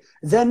 okay,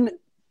 then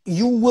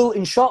you will,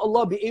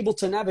 inshallah, be able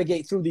to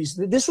navigate through these.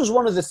 This was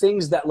one of the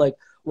things that, like,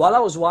 while I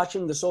was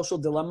watching The Social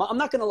Dilemma, I'm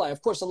not going to lie,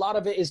 of course, a lot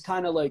of it is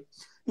kind of like,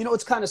 you know,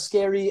 it's kind of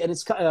scary and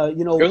it's,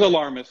 you know. It was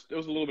alarmist. It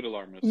was a little bit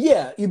alarmist.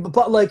 Yeah,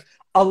 but like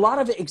a lot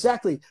of it,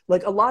 exactly.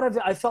 Like a lot of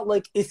it, I felt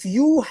like if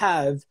you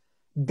have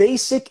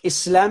basic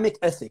Islamic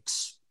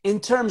ethics in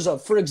terms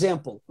of, for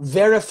example,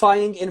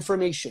 verifying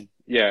information,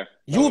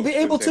 you will be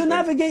able to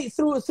navigate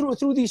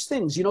through these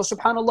things, you know,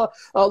 subhanallah.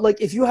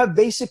 Like if you have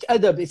basic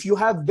adab, if you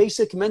have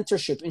basic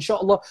mentorship,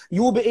 inshallah,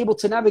 you will be able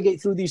to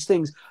navigate through these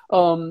things,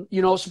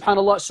 you know,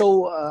 subhanallah.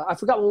 So I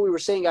forgot what we were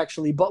saying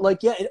actually, but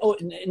like, yeah,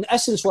 in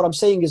essence, what I'm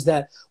saying is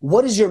that,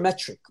 what is your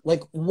metric?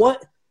 Like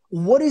what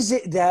is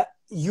it that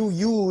you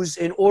use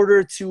in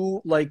order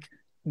to like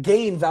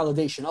gain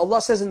validation?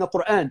 Allah says in the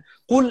Quran,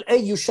 قُلْ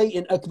أَيُّ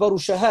شَيْءٍ أَكْبَرُ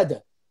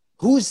شَهَادَةً.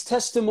 Whose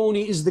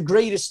testimony is the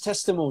greatest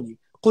testimony?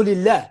 قُلِ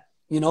اللَّهِ.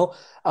 You know,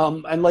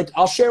 and like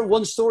I'll share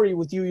one story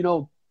with you. You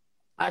know,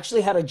 I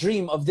actually had a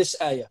dream of this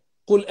ayah.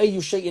 قُلْ أَيُّ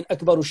شَيْءٍ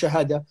أَكْبَرُ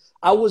شَهَادَةً.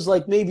 I was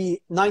like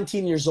maybe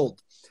 19 years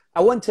old.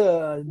 I went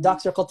to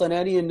Dr.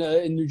 Qatanani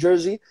in New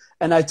Jersey,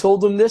 and I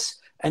told him this,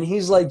 and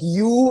he's like,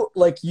 you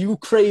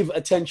crave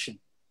attention.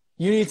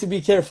 You need to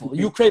be careful.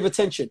 You crave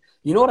attention.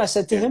 You know what I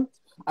said to him?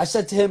 I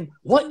said to him,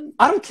 what?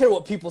 I don't care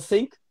what people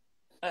think.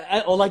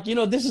 Or like, you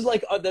know, this is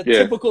like the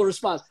typical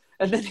response.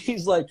 And then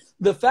he's like,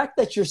 the fact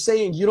that you're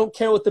saying you don't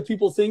care what the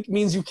people think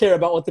means you care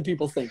about what the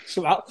people think.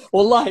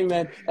 Wallahi,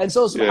 man. And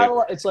so,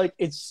 subhanAllah, it's like,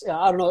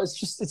 I don't know,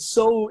 it's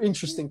so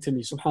interesting to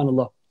me,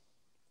 subhanAllah.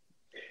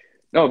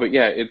 No, but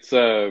yeah, it's,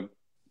 sorry,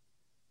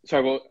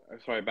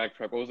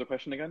 backtrack. What was the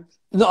question again?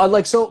 No,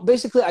 like, so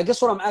basically, I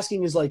guess what I'm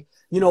asking is like,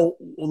 you know,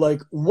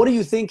 like, what do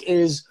you think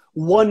is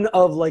one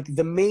of like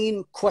the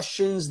main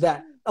questions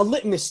that, a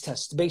litmus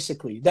test,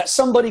 basically, that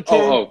somebody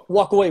can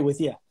walk away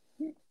with,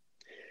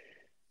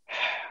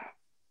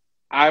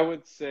 I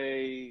would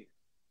say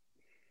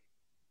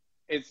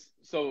it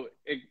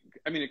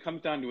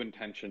comes down to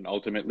intention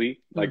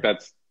ultimately. Like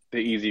that's the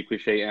easy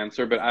cliche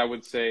answer, but I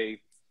would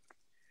say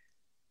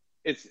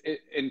it's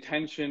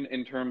intention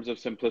in terms of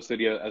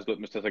simplicity as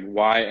litmus test. Like,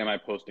 why am I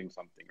posting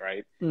something,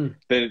 right? Mm.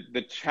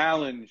 The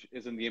challenge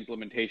is in the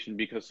implementation,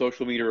 because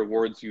social media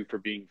rewards you for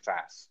being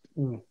fast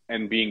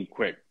and being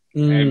quick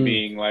and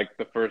being like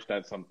the first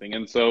at something.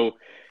 And so,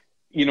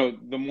 you know,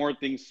 the more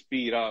things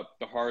speed up,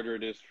 the harder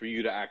it is for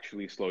you to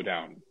actually slow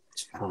down.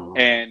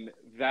 And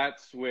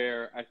that's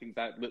where I think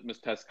that litmus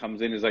test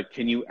comes in, is like,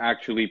 can you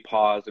actually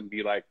pause and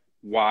be like,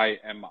 why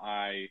am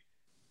I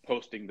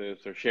posting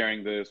this or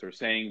sharing this or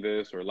saying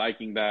this or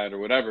liking that or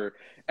whatever?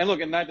 And look,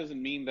 and that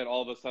doesn't mean that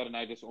all of a sudden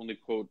I just only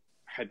quote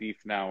hadith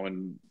now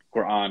and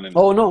Quran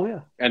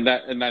and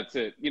and that's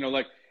it. You know,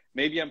 like,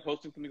 maybe I'm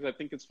posting something because I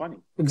think it's funny.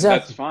 Exactly.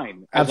 That's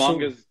fine. As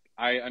long as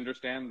I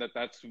understand that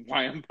that's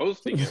why I'm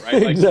posting it,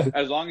 right? Like, exactly.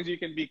 As long as you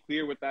can be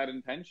clear with that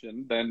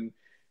intention, then,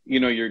 you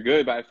know, you're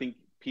good. But I think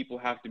people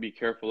have to be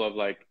careful of,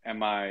 like,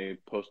 am I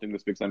posting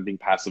this because I'm being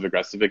passive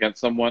aggressive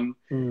against someone?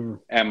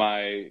 Am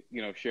I,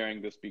 you know,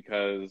 sharing this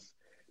because,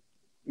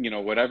 you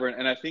know, whatever?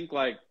 And I think,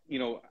 like, you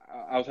know,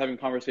 I was having a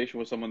conversation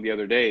with someone the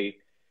other day,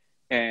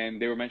 and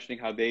they were mentioning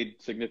how they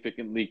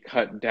significantly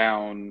cut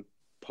down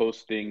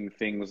posting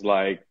things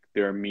like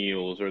their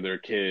meals or their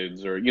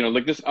kids, or, you know,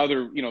 like, just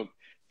other, you know,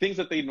 things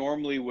that they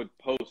normally would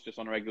post just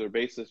on a regular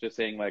basis, just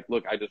saying, like,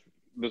 look,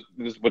 this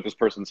is what this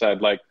person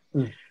said. Like,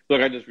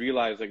 look, I just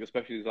realized, like,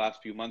 especially these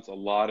last few months, a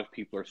lot of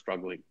people are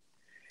struggling.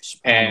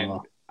 And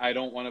I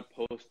don't want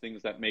to post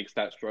things that makes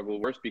that struggle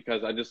worse,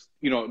 because I just,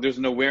 you know, there's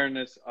an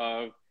awareness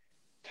of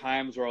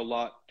times are a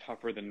lot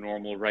tougher than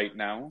normal right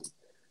now.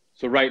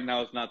 So right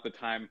now is not the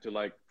time to,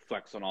 like,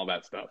 flex on all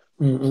that stuff.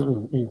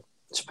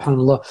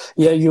 SubhanAllah.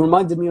 Yeah, you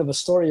reminded me of a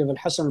story of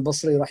Al-Hasan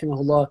al-Basri,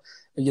 rahimahullah.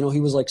 You know, he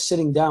was, like,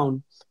 sitting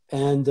down,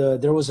 and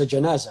there was a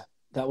janazah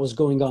that was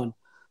going on.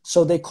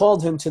 So they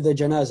called him to the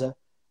janazah,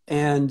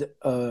 and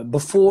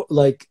before,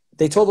 like,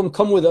 they told him,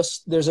 come with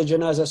us, there's a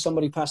janazah,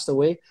 somebody passed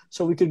away,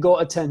 so we could go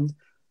attend.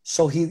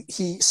 So he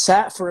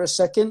sat for a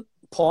second,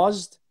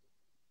 paused,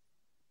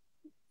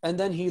 and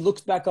then he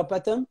looked back up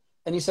at them,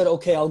 and he said,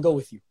 okay, I'll go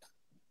with you.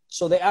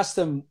 So they asked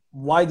him,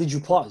 why did you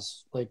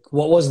pause? Like,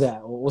 what was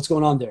that? What's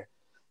going on there?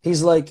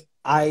 He's like,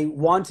 I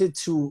wanted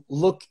to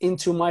look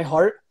into my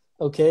heart,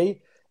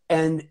 okay,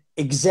 and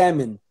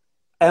examine,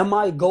 am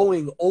I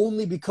going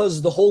only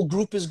because the whole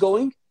group is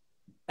going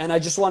and I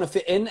just want to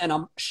fit in and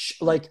I'm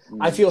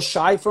I feel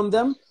shy from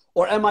them?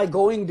 Or am I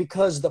going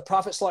because the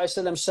Prophet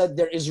ﷺ said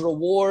there is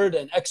reward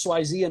and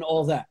XYZ and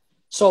all that?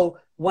 So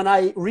when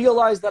I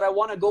realized that I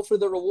want to go for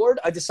the reward,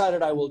 I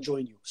decided I will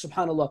join you.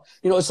 SubhanAllah.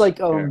 You know, it's like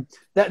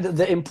that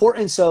the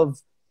importance of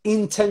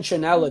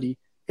intentionality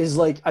is,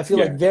 like, I feel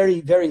like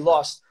very, very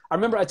lost. I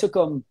remember I took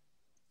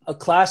a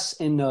class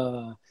in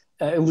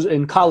it was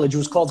in college. It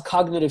was called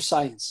cognitive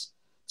science.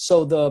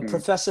 So the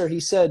professor, he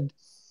said,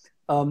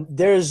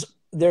 there's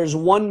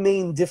one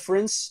main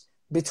difference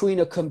between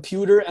a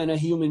computer and a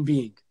human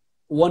being.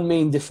 One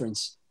main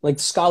difference. Like,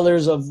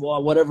 scholars of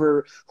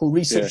whatever who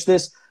researched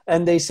this,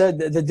 and they said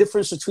that the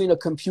difference between a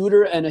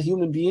computer and a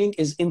human being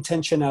is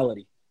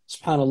intentionality.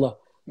 SubhanAllah.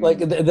 Like,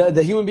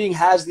 the human being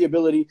has the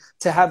ability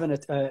to have an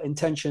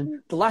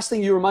intention. The last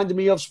thing you reminded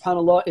me of,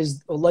 SubhanAllah,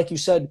 is, like you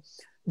said,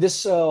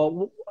 this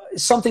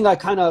something I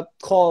kind of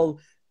call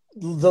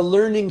the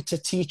learning to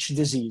teach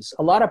disease.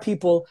 A lot of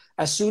people,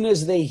 as soon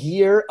as they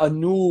hear a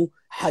new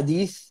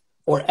hadith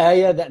or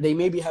ayah that they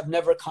maybe have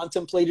never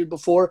contemplated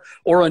before,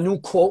 or a new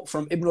quote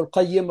from Ibn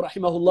al-Qayyim,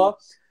 rahimahullah,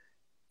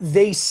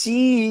 they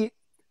see,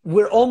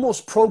 we're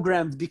almost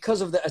programmed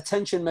because of the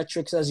attention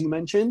metrics, as you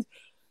mentioned,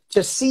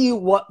 to see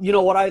what, you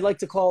know, what I like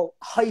to call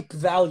hype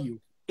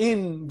value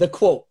in the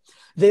quote.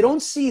 They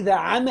don't see the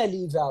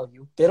amali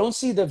value. They don't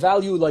see the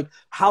value, like,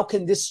 how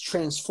can this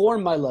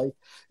transform my life?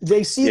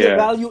 They see the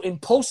value in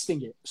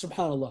posting it.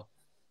 SubhanAllah.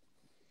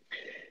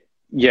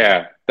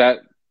 Yeah, that,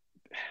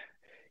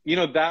 you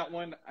know, that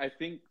one, I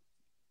think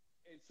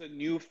it's a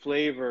new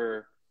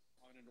flavor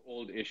on an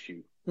old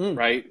issue,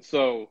 right?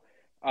 So,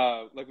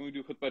 like, when we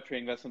do khutbah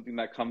training, that's something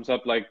that comes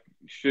up. Like,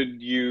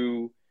 should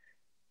you,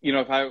 you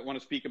know, if I want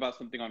to speak about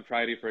something on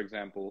Friday, for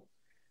example,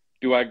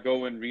 do I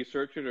go and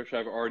research it, or should I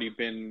have already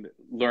been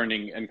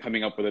learning and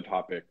coming up with a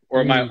topic? Or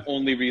am I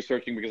only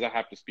researching because I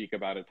have to speak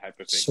about it, type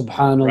of thing?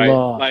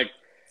 SubhanAllah. Right? Like,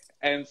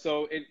 and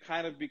so it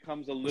kind of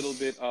becomes a little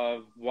bit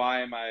of,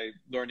 why am I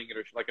learning it?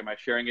 Or, like, am I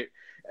sharing it?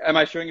 Am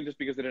I sharing it just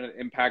because it had an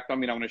impact on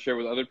me and I want to share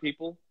with other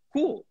people?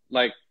 Cool.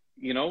 Like,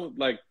 you know,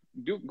 like,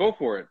 go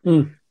for it.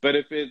 But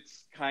if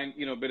it's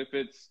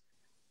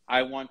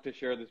I want to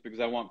share this because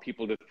I want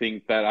people to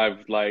think that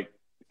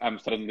I'm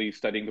suddenly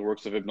studying the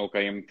works of Ibn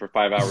al-Qayyim for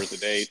 5 hours a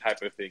day,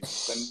 type of thing,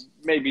 then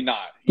maybe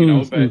not, you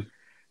know. But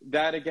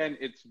that, again,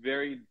 it's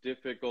very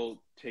difficult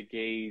to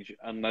gauge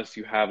unless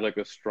you have, like,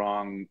 a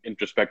strong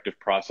introspective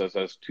process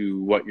as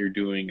to what you're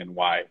doing and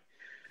why.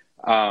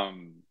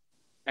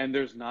 And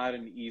there's not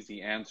an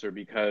easy answer,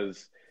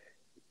 because,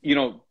 you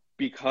know,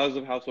 because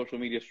of how social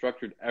media is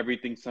structured,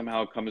 everything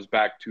somehow comes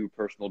back to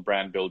personal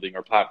brand building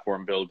or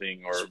platform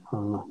building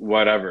or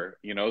whatever,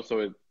 you know.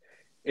 So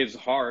it's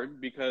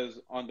hard, because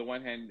on the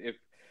one hand, if,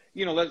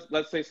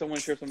 let's say someone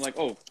shares something like,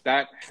 oh,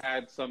 that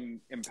had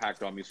some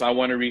impact on me, so I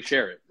want to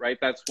reshare it, right?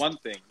 That's one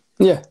thing.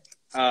 Yeah.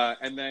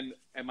 And then,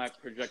 am I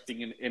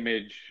projecting an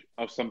image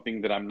of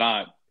something that I'm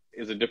not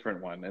is a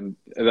different one. And,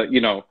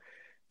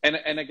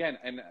 and again,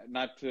 and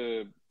not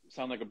to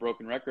sound like a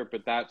broken record,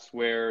 but that's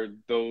where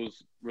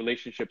those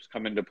relationships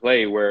come into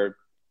play, where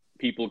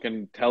people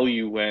can tell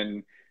you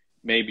when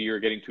maybe you're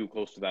getting too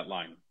close to that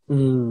line.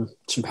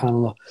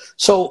 SubhanAllah.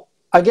 So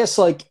I guess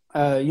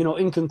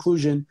in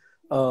conclusion,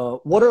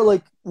 what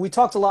are we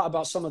talked a lot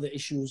about some of the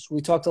issues.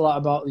 We talked a lot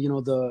about,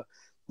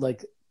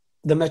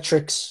 the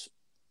metrics,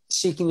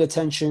 seeking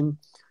attention.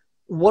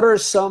 What are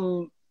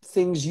some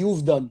things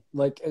you've done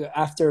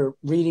after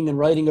reading and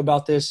writing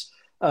about this?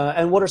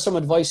 And what are some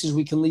advices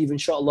we can leave,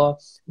 inshallah,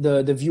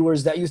 the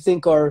viewers that you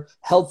think are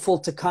helpful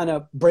to kind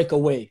of break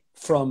away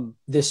from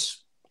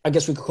this, I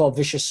guess we could call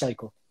vicious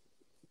cycle?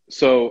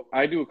 So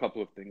I do a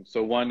couple of things.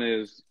 So one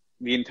is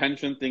the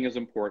intention thing is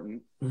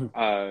important.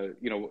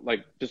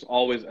 Just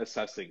always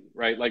assessing,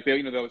 right? Like they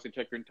always say,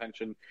 check your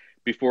intention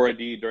before a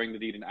deed, during the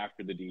deed, and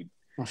after the deed.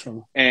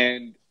 MashaAllah.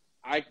 And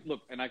I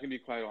can be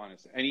quite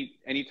honest.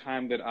 Any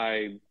time that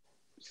I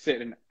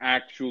sit and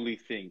actually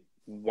think,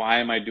 why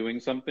am I doing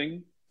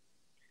something?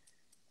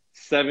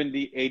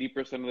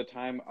 70-80% of the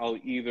time, I'll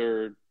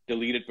either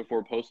delete it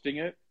before posting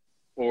it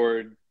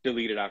or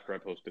delete it after I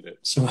posted it.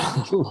 Just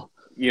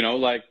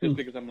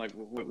because I'm like,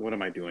 what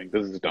am I doing?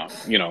 This is dumb,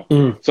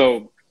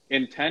 So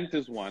intent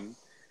is one.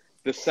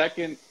 The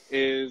second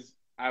is,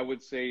 I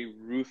would say,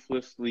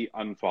 ruthlessly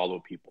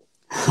unfollow people.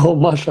 Oh,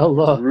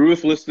 mashallah.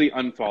 Ruthlessly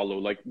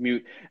unfollow, like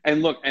mute.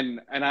 And look, and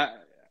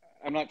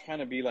I'm not trying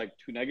to be like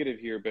too negative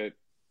here, but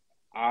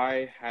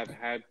I have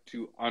had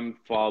to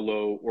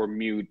unfollow or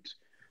mute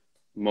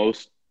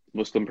most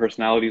Muslim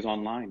personalities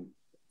online.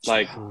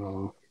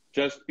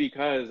 Just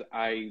because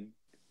I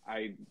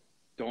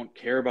don't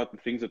care about the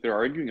things that they're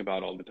arguing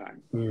about all the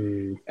time.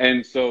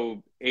 And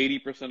so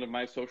 80% of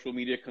my social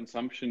media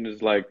consumption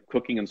is like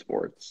cooking and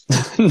sports.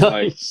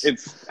 Nice. It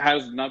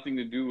has nothing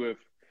to do with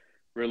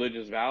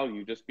religious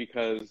value, just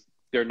because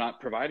they're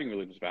not providing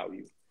religious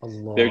value.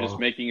 Allah. They're just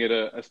making it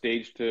a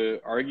stage to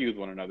argue with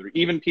one another.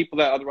 Even people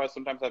that otherwise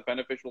sometimes have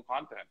beneficial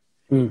content,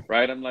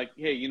 right? I'm like,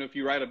 hey, if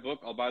you write a book,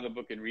 I'll buy the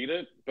book and read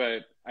it,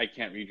 but I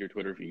can't read your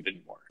Twitter feed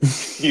anymore.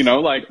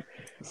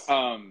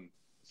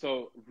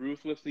 So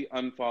ruthlessly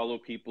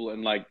unfollow people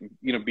and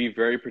be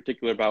very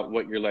particular about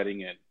what you're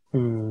letting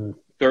in.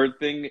 Third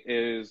thing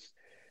is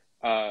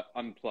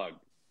unplug.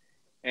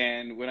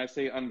 And when I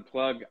say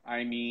unplug,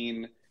 I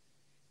mean,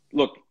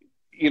 look,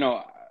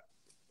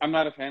 I'm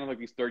not a fan of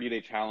these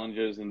 30-day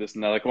challenges and this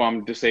and that.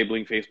 I'm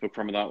disabling Facebook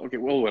from that. Okay,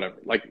 well, whatever.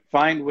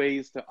 Find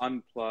ways to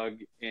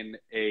unplug in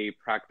a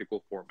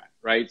practical format,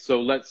 right?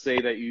 So let's say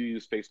that you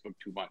use Facebook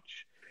too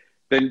much,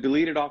 then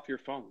delete it off your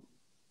phone.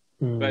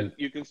 But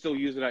you can still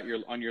use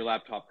it on your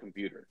laptop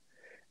computer.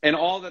 And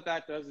all that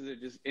does is it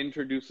just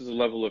introduces a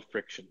level of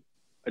friction,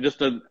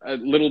 just a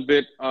little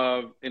bit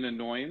of an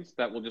annoyance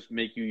that will just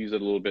make you use it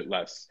a little bit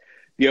less.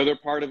 The other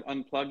part of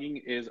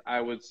unplugging is,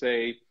 I would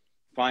say,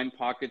 find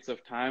pockets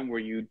of time where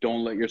you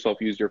don't let yourself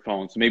use your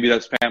phone. So maybe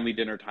that's family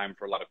dinner time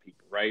for a lot of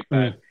people, right?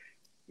 That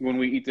when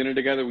we eat dinner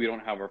together, we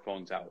don't have our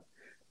phones out.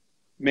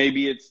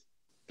 Maybe it's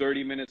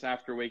 30 minutes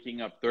after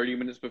waking up, 30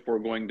 minutes before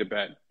going to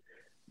bed.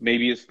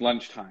 Maybe it's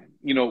lunchtime,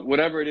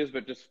 whatever it is,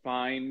 but just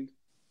find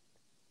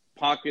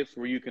pockets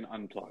where you can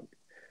unplug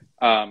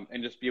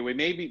and just be away.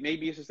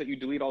 Maybe it's just that you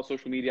delete all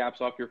social media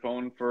apps off your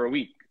phone for a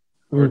week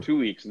or 2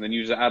 weeks, and then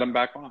you just add them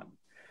back on.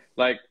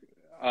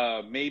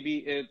 Maybe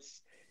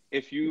it's,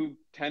 if you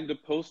tend to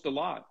post a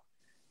lot,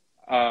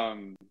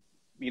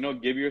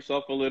 give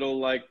yourself a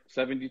little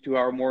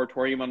 72-hour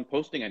moratorium on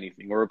posting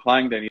anything or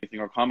replying to anything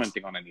or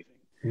commenting on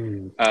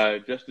anything,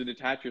 just to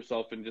detach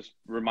yourself and just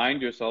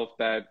remind yourself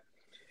that,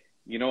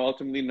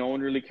 ultimately no one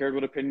really cared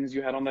what opinions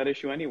you had on that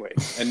issue anyway,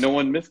 and no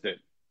one missed it,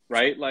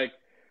 right?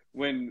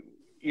 When,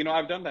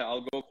 I've done that.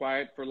 I'll go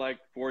quiet for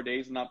 4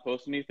 days and not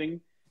post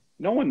anything.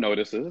 No one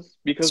notices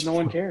because no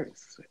one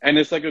cares. And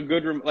it's a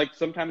good,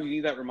 sometimes you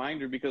need that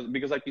reminder because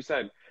like you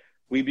said,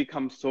 we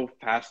become so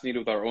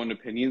fascinated with our own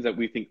opinions that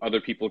we think other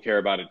people care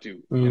about it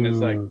too. And it's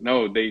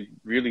no, they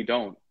really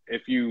don't.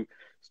 If you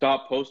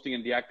stop posting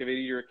and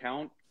deactivated your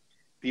account,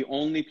 the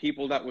only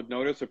people that would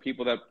notice are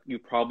people that you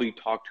probably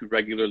talk to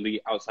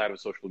regularly outside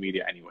of social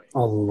media anyway.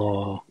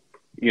 Allah.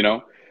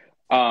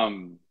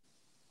 And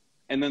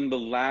then the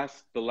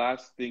last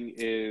thing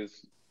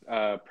is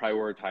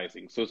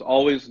prioritizing. So it's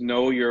always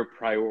know your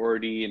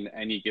priority in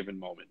any given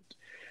moment.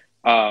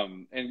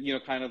 And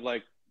kind of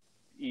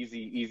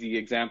easy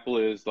example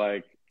is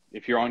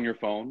if you're on your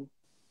phone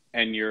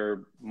and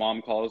your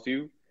mom calls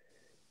you,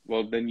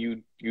 well, then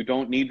you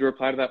don't need to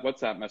reply to that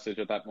WhatsApp message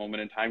at that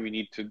moment in time. You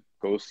need to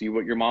go see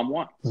what your mom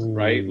wants,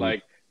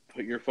 right?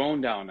 Put your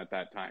phone down at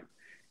that time.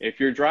 If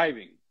you're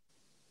driving,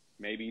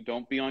 maybe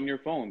don't be on your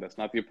phone. That's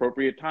not the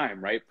appropriate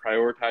time, right?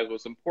 Prioritize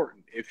what's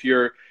important. If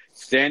you're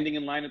standing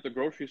in line at the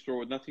grocery store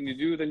with nothing to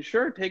do, then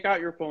sure, take out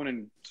your phone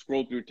and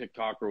scroll through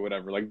TikTok or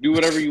whatever. Do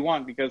whatever you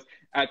want, because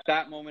at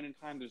that moment in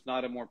time, there's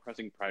not a more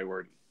pressing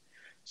priority.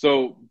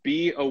 So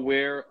be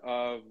aware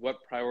of what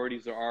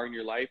priorities there are in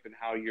your life and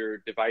how your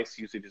device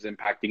usage is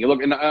impacting you.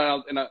 Look,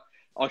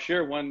 I'll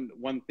share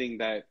one thing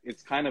that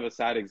it's kind of a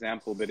sad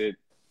example, but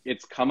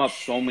it's come up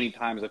so many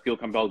times. I feel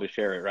compelled to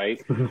share it,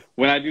 right?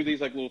 When I do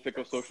these like little fiqh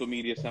of social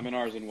media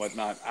seminars and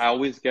whatnot, I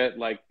always get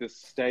like this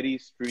steady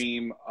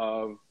stream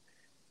of,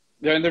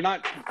 and they're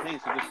not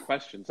complaints, they're just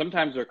questions.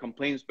 Sometimes they're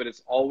complaints, but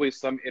it's always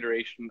some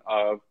iteration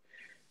of,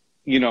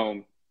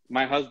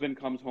 my husband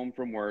comes home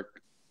from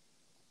work.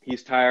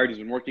 He's tired. He's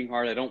been working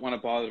hard. I don't want to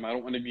bother him. I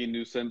don't want to be a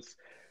nuisance.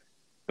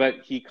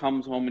 But he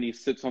comes home and he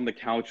sits on the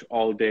couch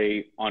all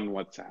day on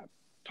WhatsApp,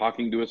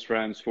 talking to his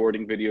friends,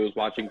 forwarding videos,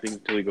 watching things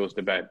until he goes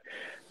to bed.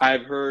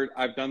 I've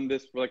done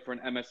this for an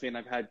MSA, and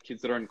I've had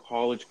kids that are in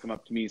college come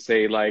up to me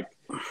say, like,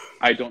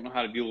 I don't know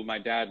how to deal with my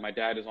dad. My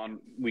dad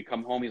we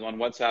come home, he's on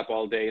WhatsApp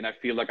all day, and I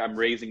feel like I'm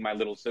raising my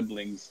little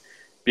siblings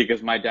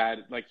because my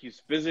dad, like, he's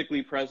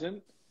physically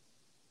present,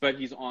 but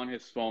he's on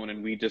his phone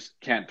and we just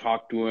can't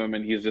talk to him,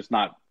 and he's just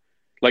not,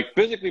 like,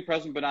 physically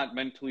present, but not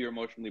mentally or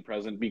emotionally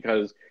present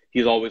because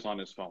he's always on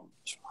his phone.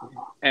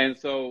 And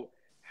so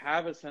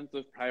have a sense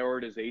of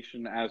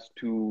prioritization as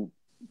to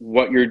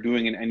what you're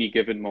doing in any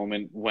given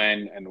moment,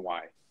 when and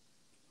why.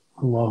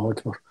 Allahu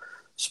Akbar.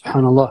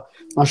 Subhanallah.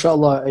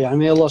 MashaAllah. Yeah,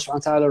 may Allah subhanahu wa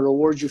ta'ala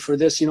reward you for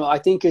this. I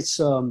think it's,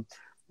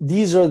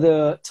 these are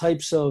the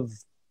types of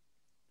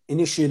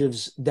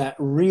initiatives that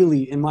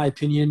really, in my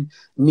opinion,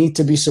 need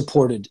to be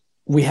supported.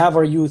 We have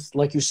our youth,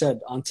 like you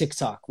said, on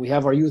TikTok. We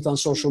have our youth on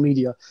social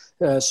media.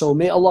 So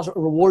may Allah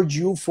reward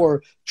you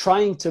for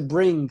trying to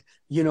bring,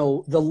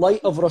 the light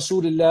of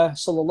Rasulullah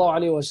sallallahu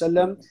alaihi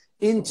wasallam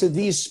into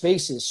these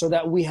spaces so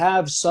that we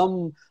have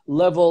some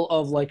level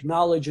of like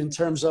knowledge in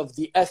terms of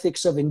the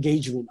ethics of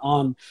engagement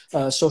on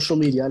social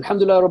media.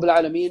 Alhamdulillah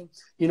Rabbil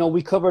Alameen.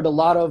 We covered a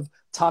lot of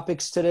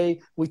topics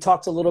today. We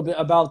talked a little bit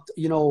about,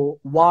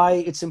 why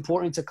it's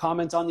important to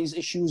comment on these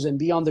issues and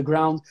be on the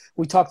ground.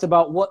 We talked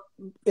about what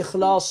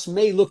ikhlas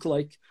may look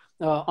like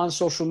on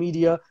social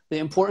media, the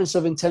importance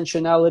of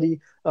intentionality,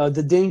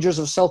 the dangers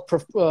of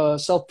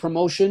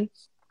self-promotion,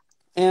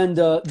 and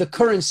the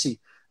currency.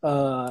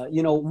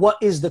 What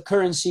is the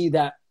currency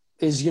that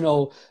is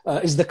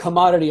the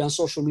commodity on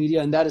social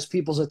media, and that is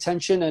people's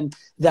attention, and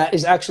that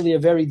is actually a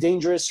very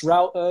dangerous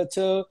route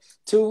to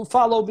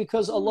follow,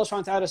 because Allah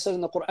subhanahu wa ta'ala said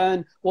in the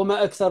Quran,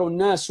 وَمَا أَكْثَرُ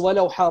النَّاسِ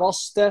وَلَوْ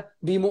حَرَصْتَ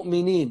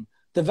بِمُؤْمِنِينَ.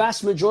 The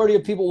vast majority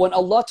of people, when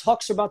Allah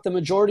talks about the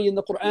majority in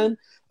the Quran,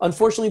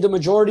 unfortunately the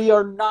majority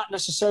are not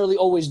necessarily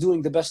always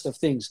doing the best of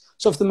things.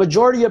 So if the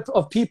majority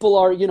of people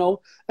are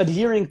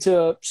adhering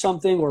to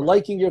something or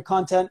liking your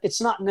content,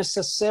 it's not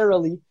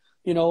necessarily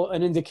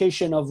an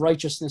indication of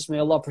righteousness. May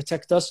Allah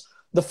protect us.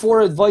 The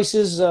 4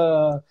 advices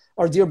our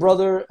dear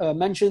brother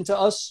mentioned to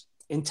us: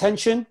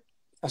 intention,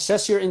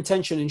 assess your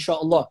intention,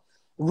 inshallah.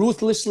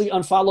 Ruthlessly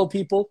unfollow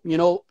people.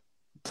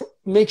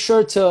 Make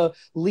sure to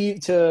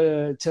leave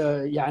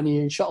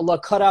inshallah,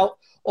 cut out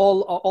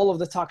all of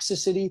the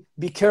toxicity.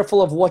 Be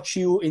careful of what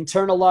you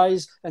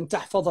internalize, and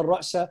tahfadh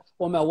al-ra'sa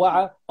wa ma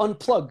wa'a.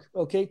 Unplug.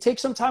 Okay, take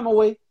some time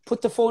away.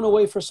 Put the phone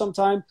away for some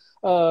time.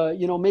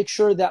 Make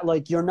sure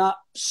that you're not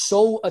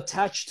so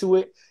attached to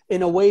it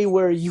in a way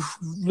where you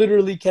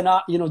literally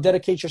cannot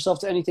dedicate yourself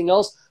to anything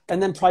else.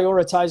 And then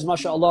prioritize,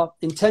 mashallah,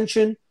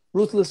 intention,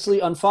 ruthlessly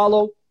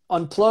unfollow,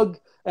 unplug,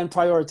 and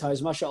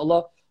prioritize,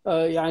 mashallah.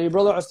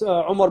 Brother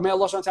Umar, may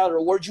Allah subhanahu wa ta'ala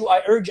reward you.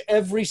 I urge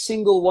every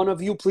single one of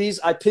you, please,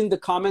 I pinned the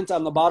comment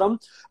on the bottom,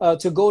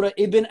 to go to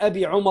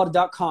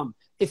ibnabiumar.com.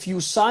 If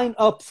you sign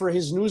up for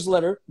his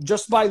newsletter,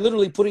 just by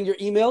literally putting your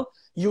email,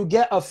 you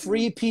get a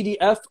free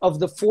PDF of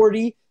the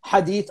 40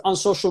 hadith on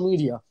social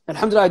media.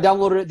 Alhamdulillah, I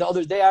downloaded it the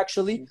other day,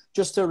 actually,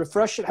 just to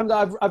refresh it.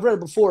 Alhamdulillah, I've read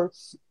it before.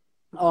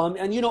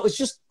 And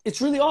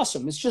it's really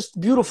awesome. It's just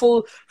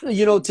beautiful,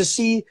 to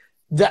see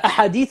the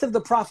hadith of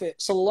the Prophet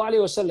sallallahu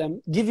alaihi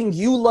wasallam giving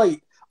you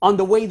light on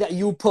the way that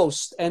you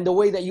post and the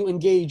way that you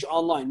engage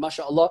online,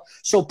 mashallah.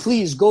 So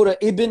please go to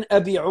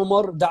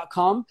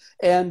ibnabiumar.com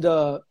and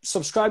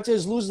subscribe to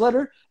his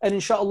newsletter, and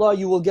inshallah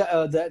you will get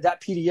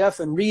that PDF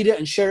and read it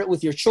and share it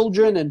with your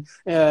children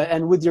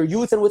and with your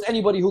youth and with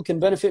anybody who can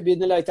benefit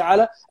bi'idhnillahi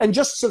ta'ala. And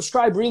just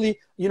subscribe really,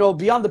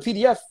 beyond the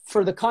PDF,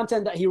 for the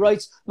content that he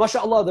writes.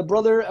 Mashallah, the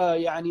brother,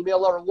 may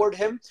Allah reward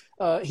him.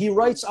 He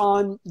writes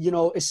on,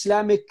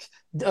 Islamic,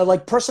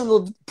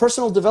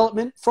 personal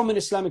development from an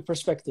Islamic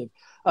perspective.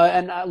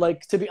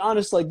 To be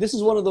honest, this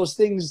is one of those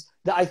things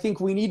that I think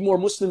we need more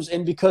Muslims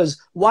in,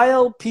 because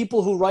while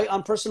people who write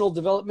on personal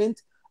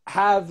development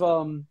have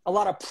a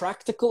lot of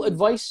practical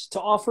advice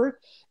to offer,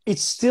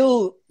 it's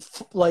still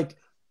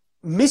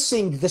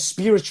missing the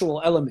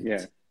spiritual element.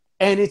 Yeah.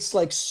 And it's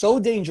so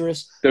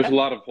dangerous. There's a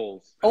lot of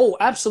holes. Oh,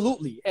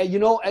 absolutely.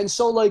 And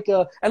so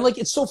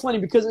it's so funny,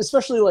 because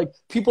especially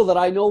people that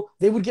I know,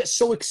 they would get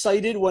so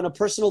excited when a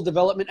personal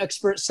development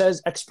expert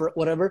says,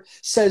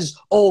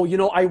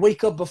 oh, I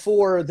wake up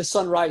before the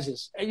sun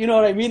rises. You know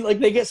what I mean?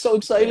 They get so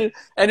excited,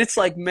 and it's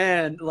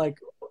man,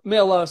 may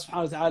Allah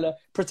subhanahu wa ta'ala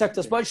protect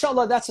us. But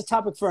inshallah, that's a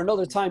topic for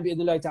another time,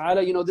 bi'idhnillahi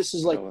ta'ala. You know, this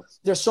is like,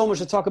 there's so much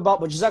to talk about.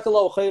 But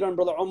jazakallahu khairan,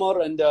 Brother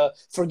Umar, and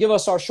forgive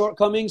us our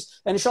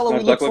shortcomings. And inshallah,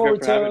 we look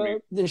forward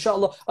to,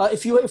 inshallah,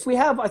 if we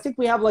have, I think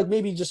we have like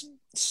maybe just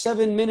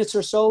 7 minutes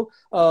or so.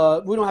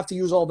 We don't have to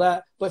use all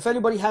that. But if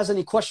anybody has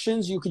any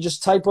questions, you could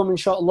just type them,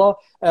 inshallah.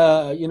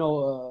 You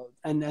know,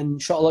 and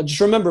inshallah,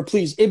 just remember,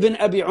 please,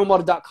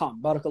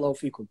 ibnabiumar.com. Barakallahu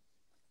feekum.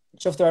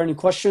 So if there are any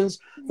questions,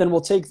 then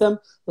we'll take them.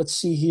 Let's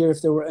see here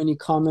if there were any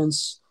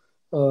comments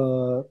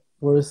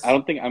worth. I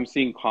don't think I'm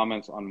seeing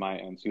comments on my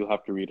end, so you'll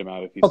have to read them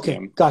out if you see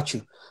them. Okay, got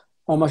you.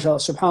 Oh, mashallah,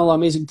 subhanAllah,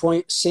 amazing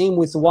point. Same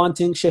with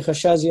wanting, Sheikh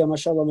Ashazia,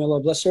 mashallah, may Allah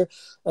bless her.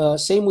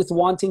 Same with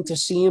wanting to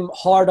seem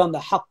hard on the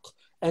haqq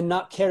and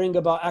not caring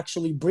about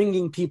actually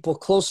bringing people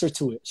closer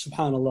to it,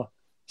 subhanAllah.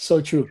 So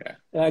true. Okay.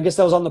 I guess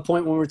that was on the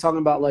point when we were talking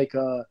about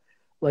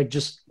like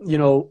just, you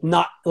know,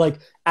 not like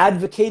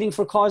advocating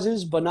for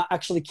causes, but not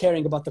actually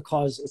caring about the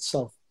cause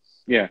itself.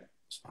 Yeah.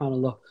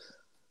 SubhanAllah.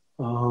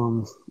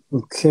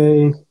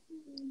 Okay.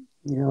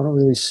 Yeah, I don't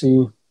really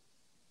see.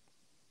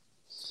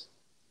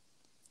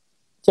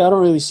 Yeah, I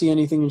don't really see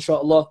anything,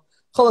 inshallah.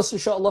 Khalas,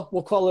 inshallah.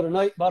 We'll call it a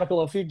night.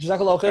 Barakallahu feek.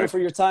 Jazakallahu khair for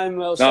your time.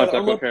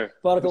 Okay.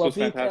 Barakallahu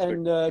feek.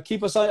 And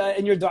keep us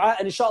in your dua.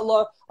 And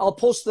inshallah, I'll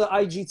post the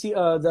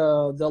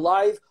the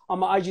live on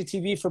my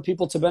IGTV for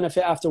people to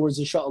benefit afterwards,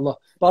 inshallah.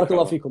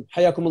 Barakallahu feekum.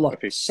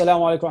 Hayakumullah.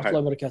 Assalamu alaikum wa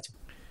rahmatullahi wa barakatuh.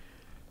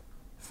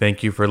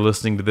 Thank you for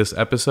listening to this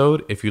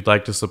episode. If you'd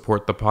like to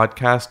support the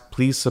podcast,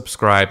 please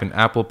subscribe in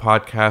Apple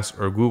Podcasts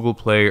or Google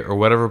Play or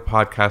whatever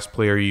podcast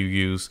player you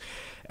use.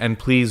 And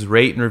please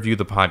rate and review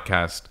the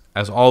podcast.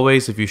 As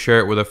always, if you share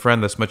it with a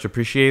friend, that's much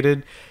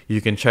appreciated.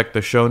 You can check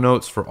the show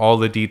notes for all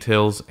the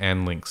details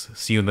and links.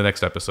 See you in the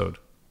next episode.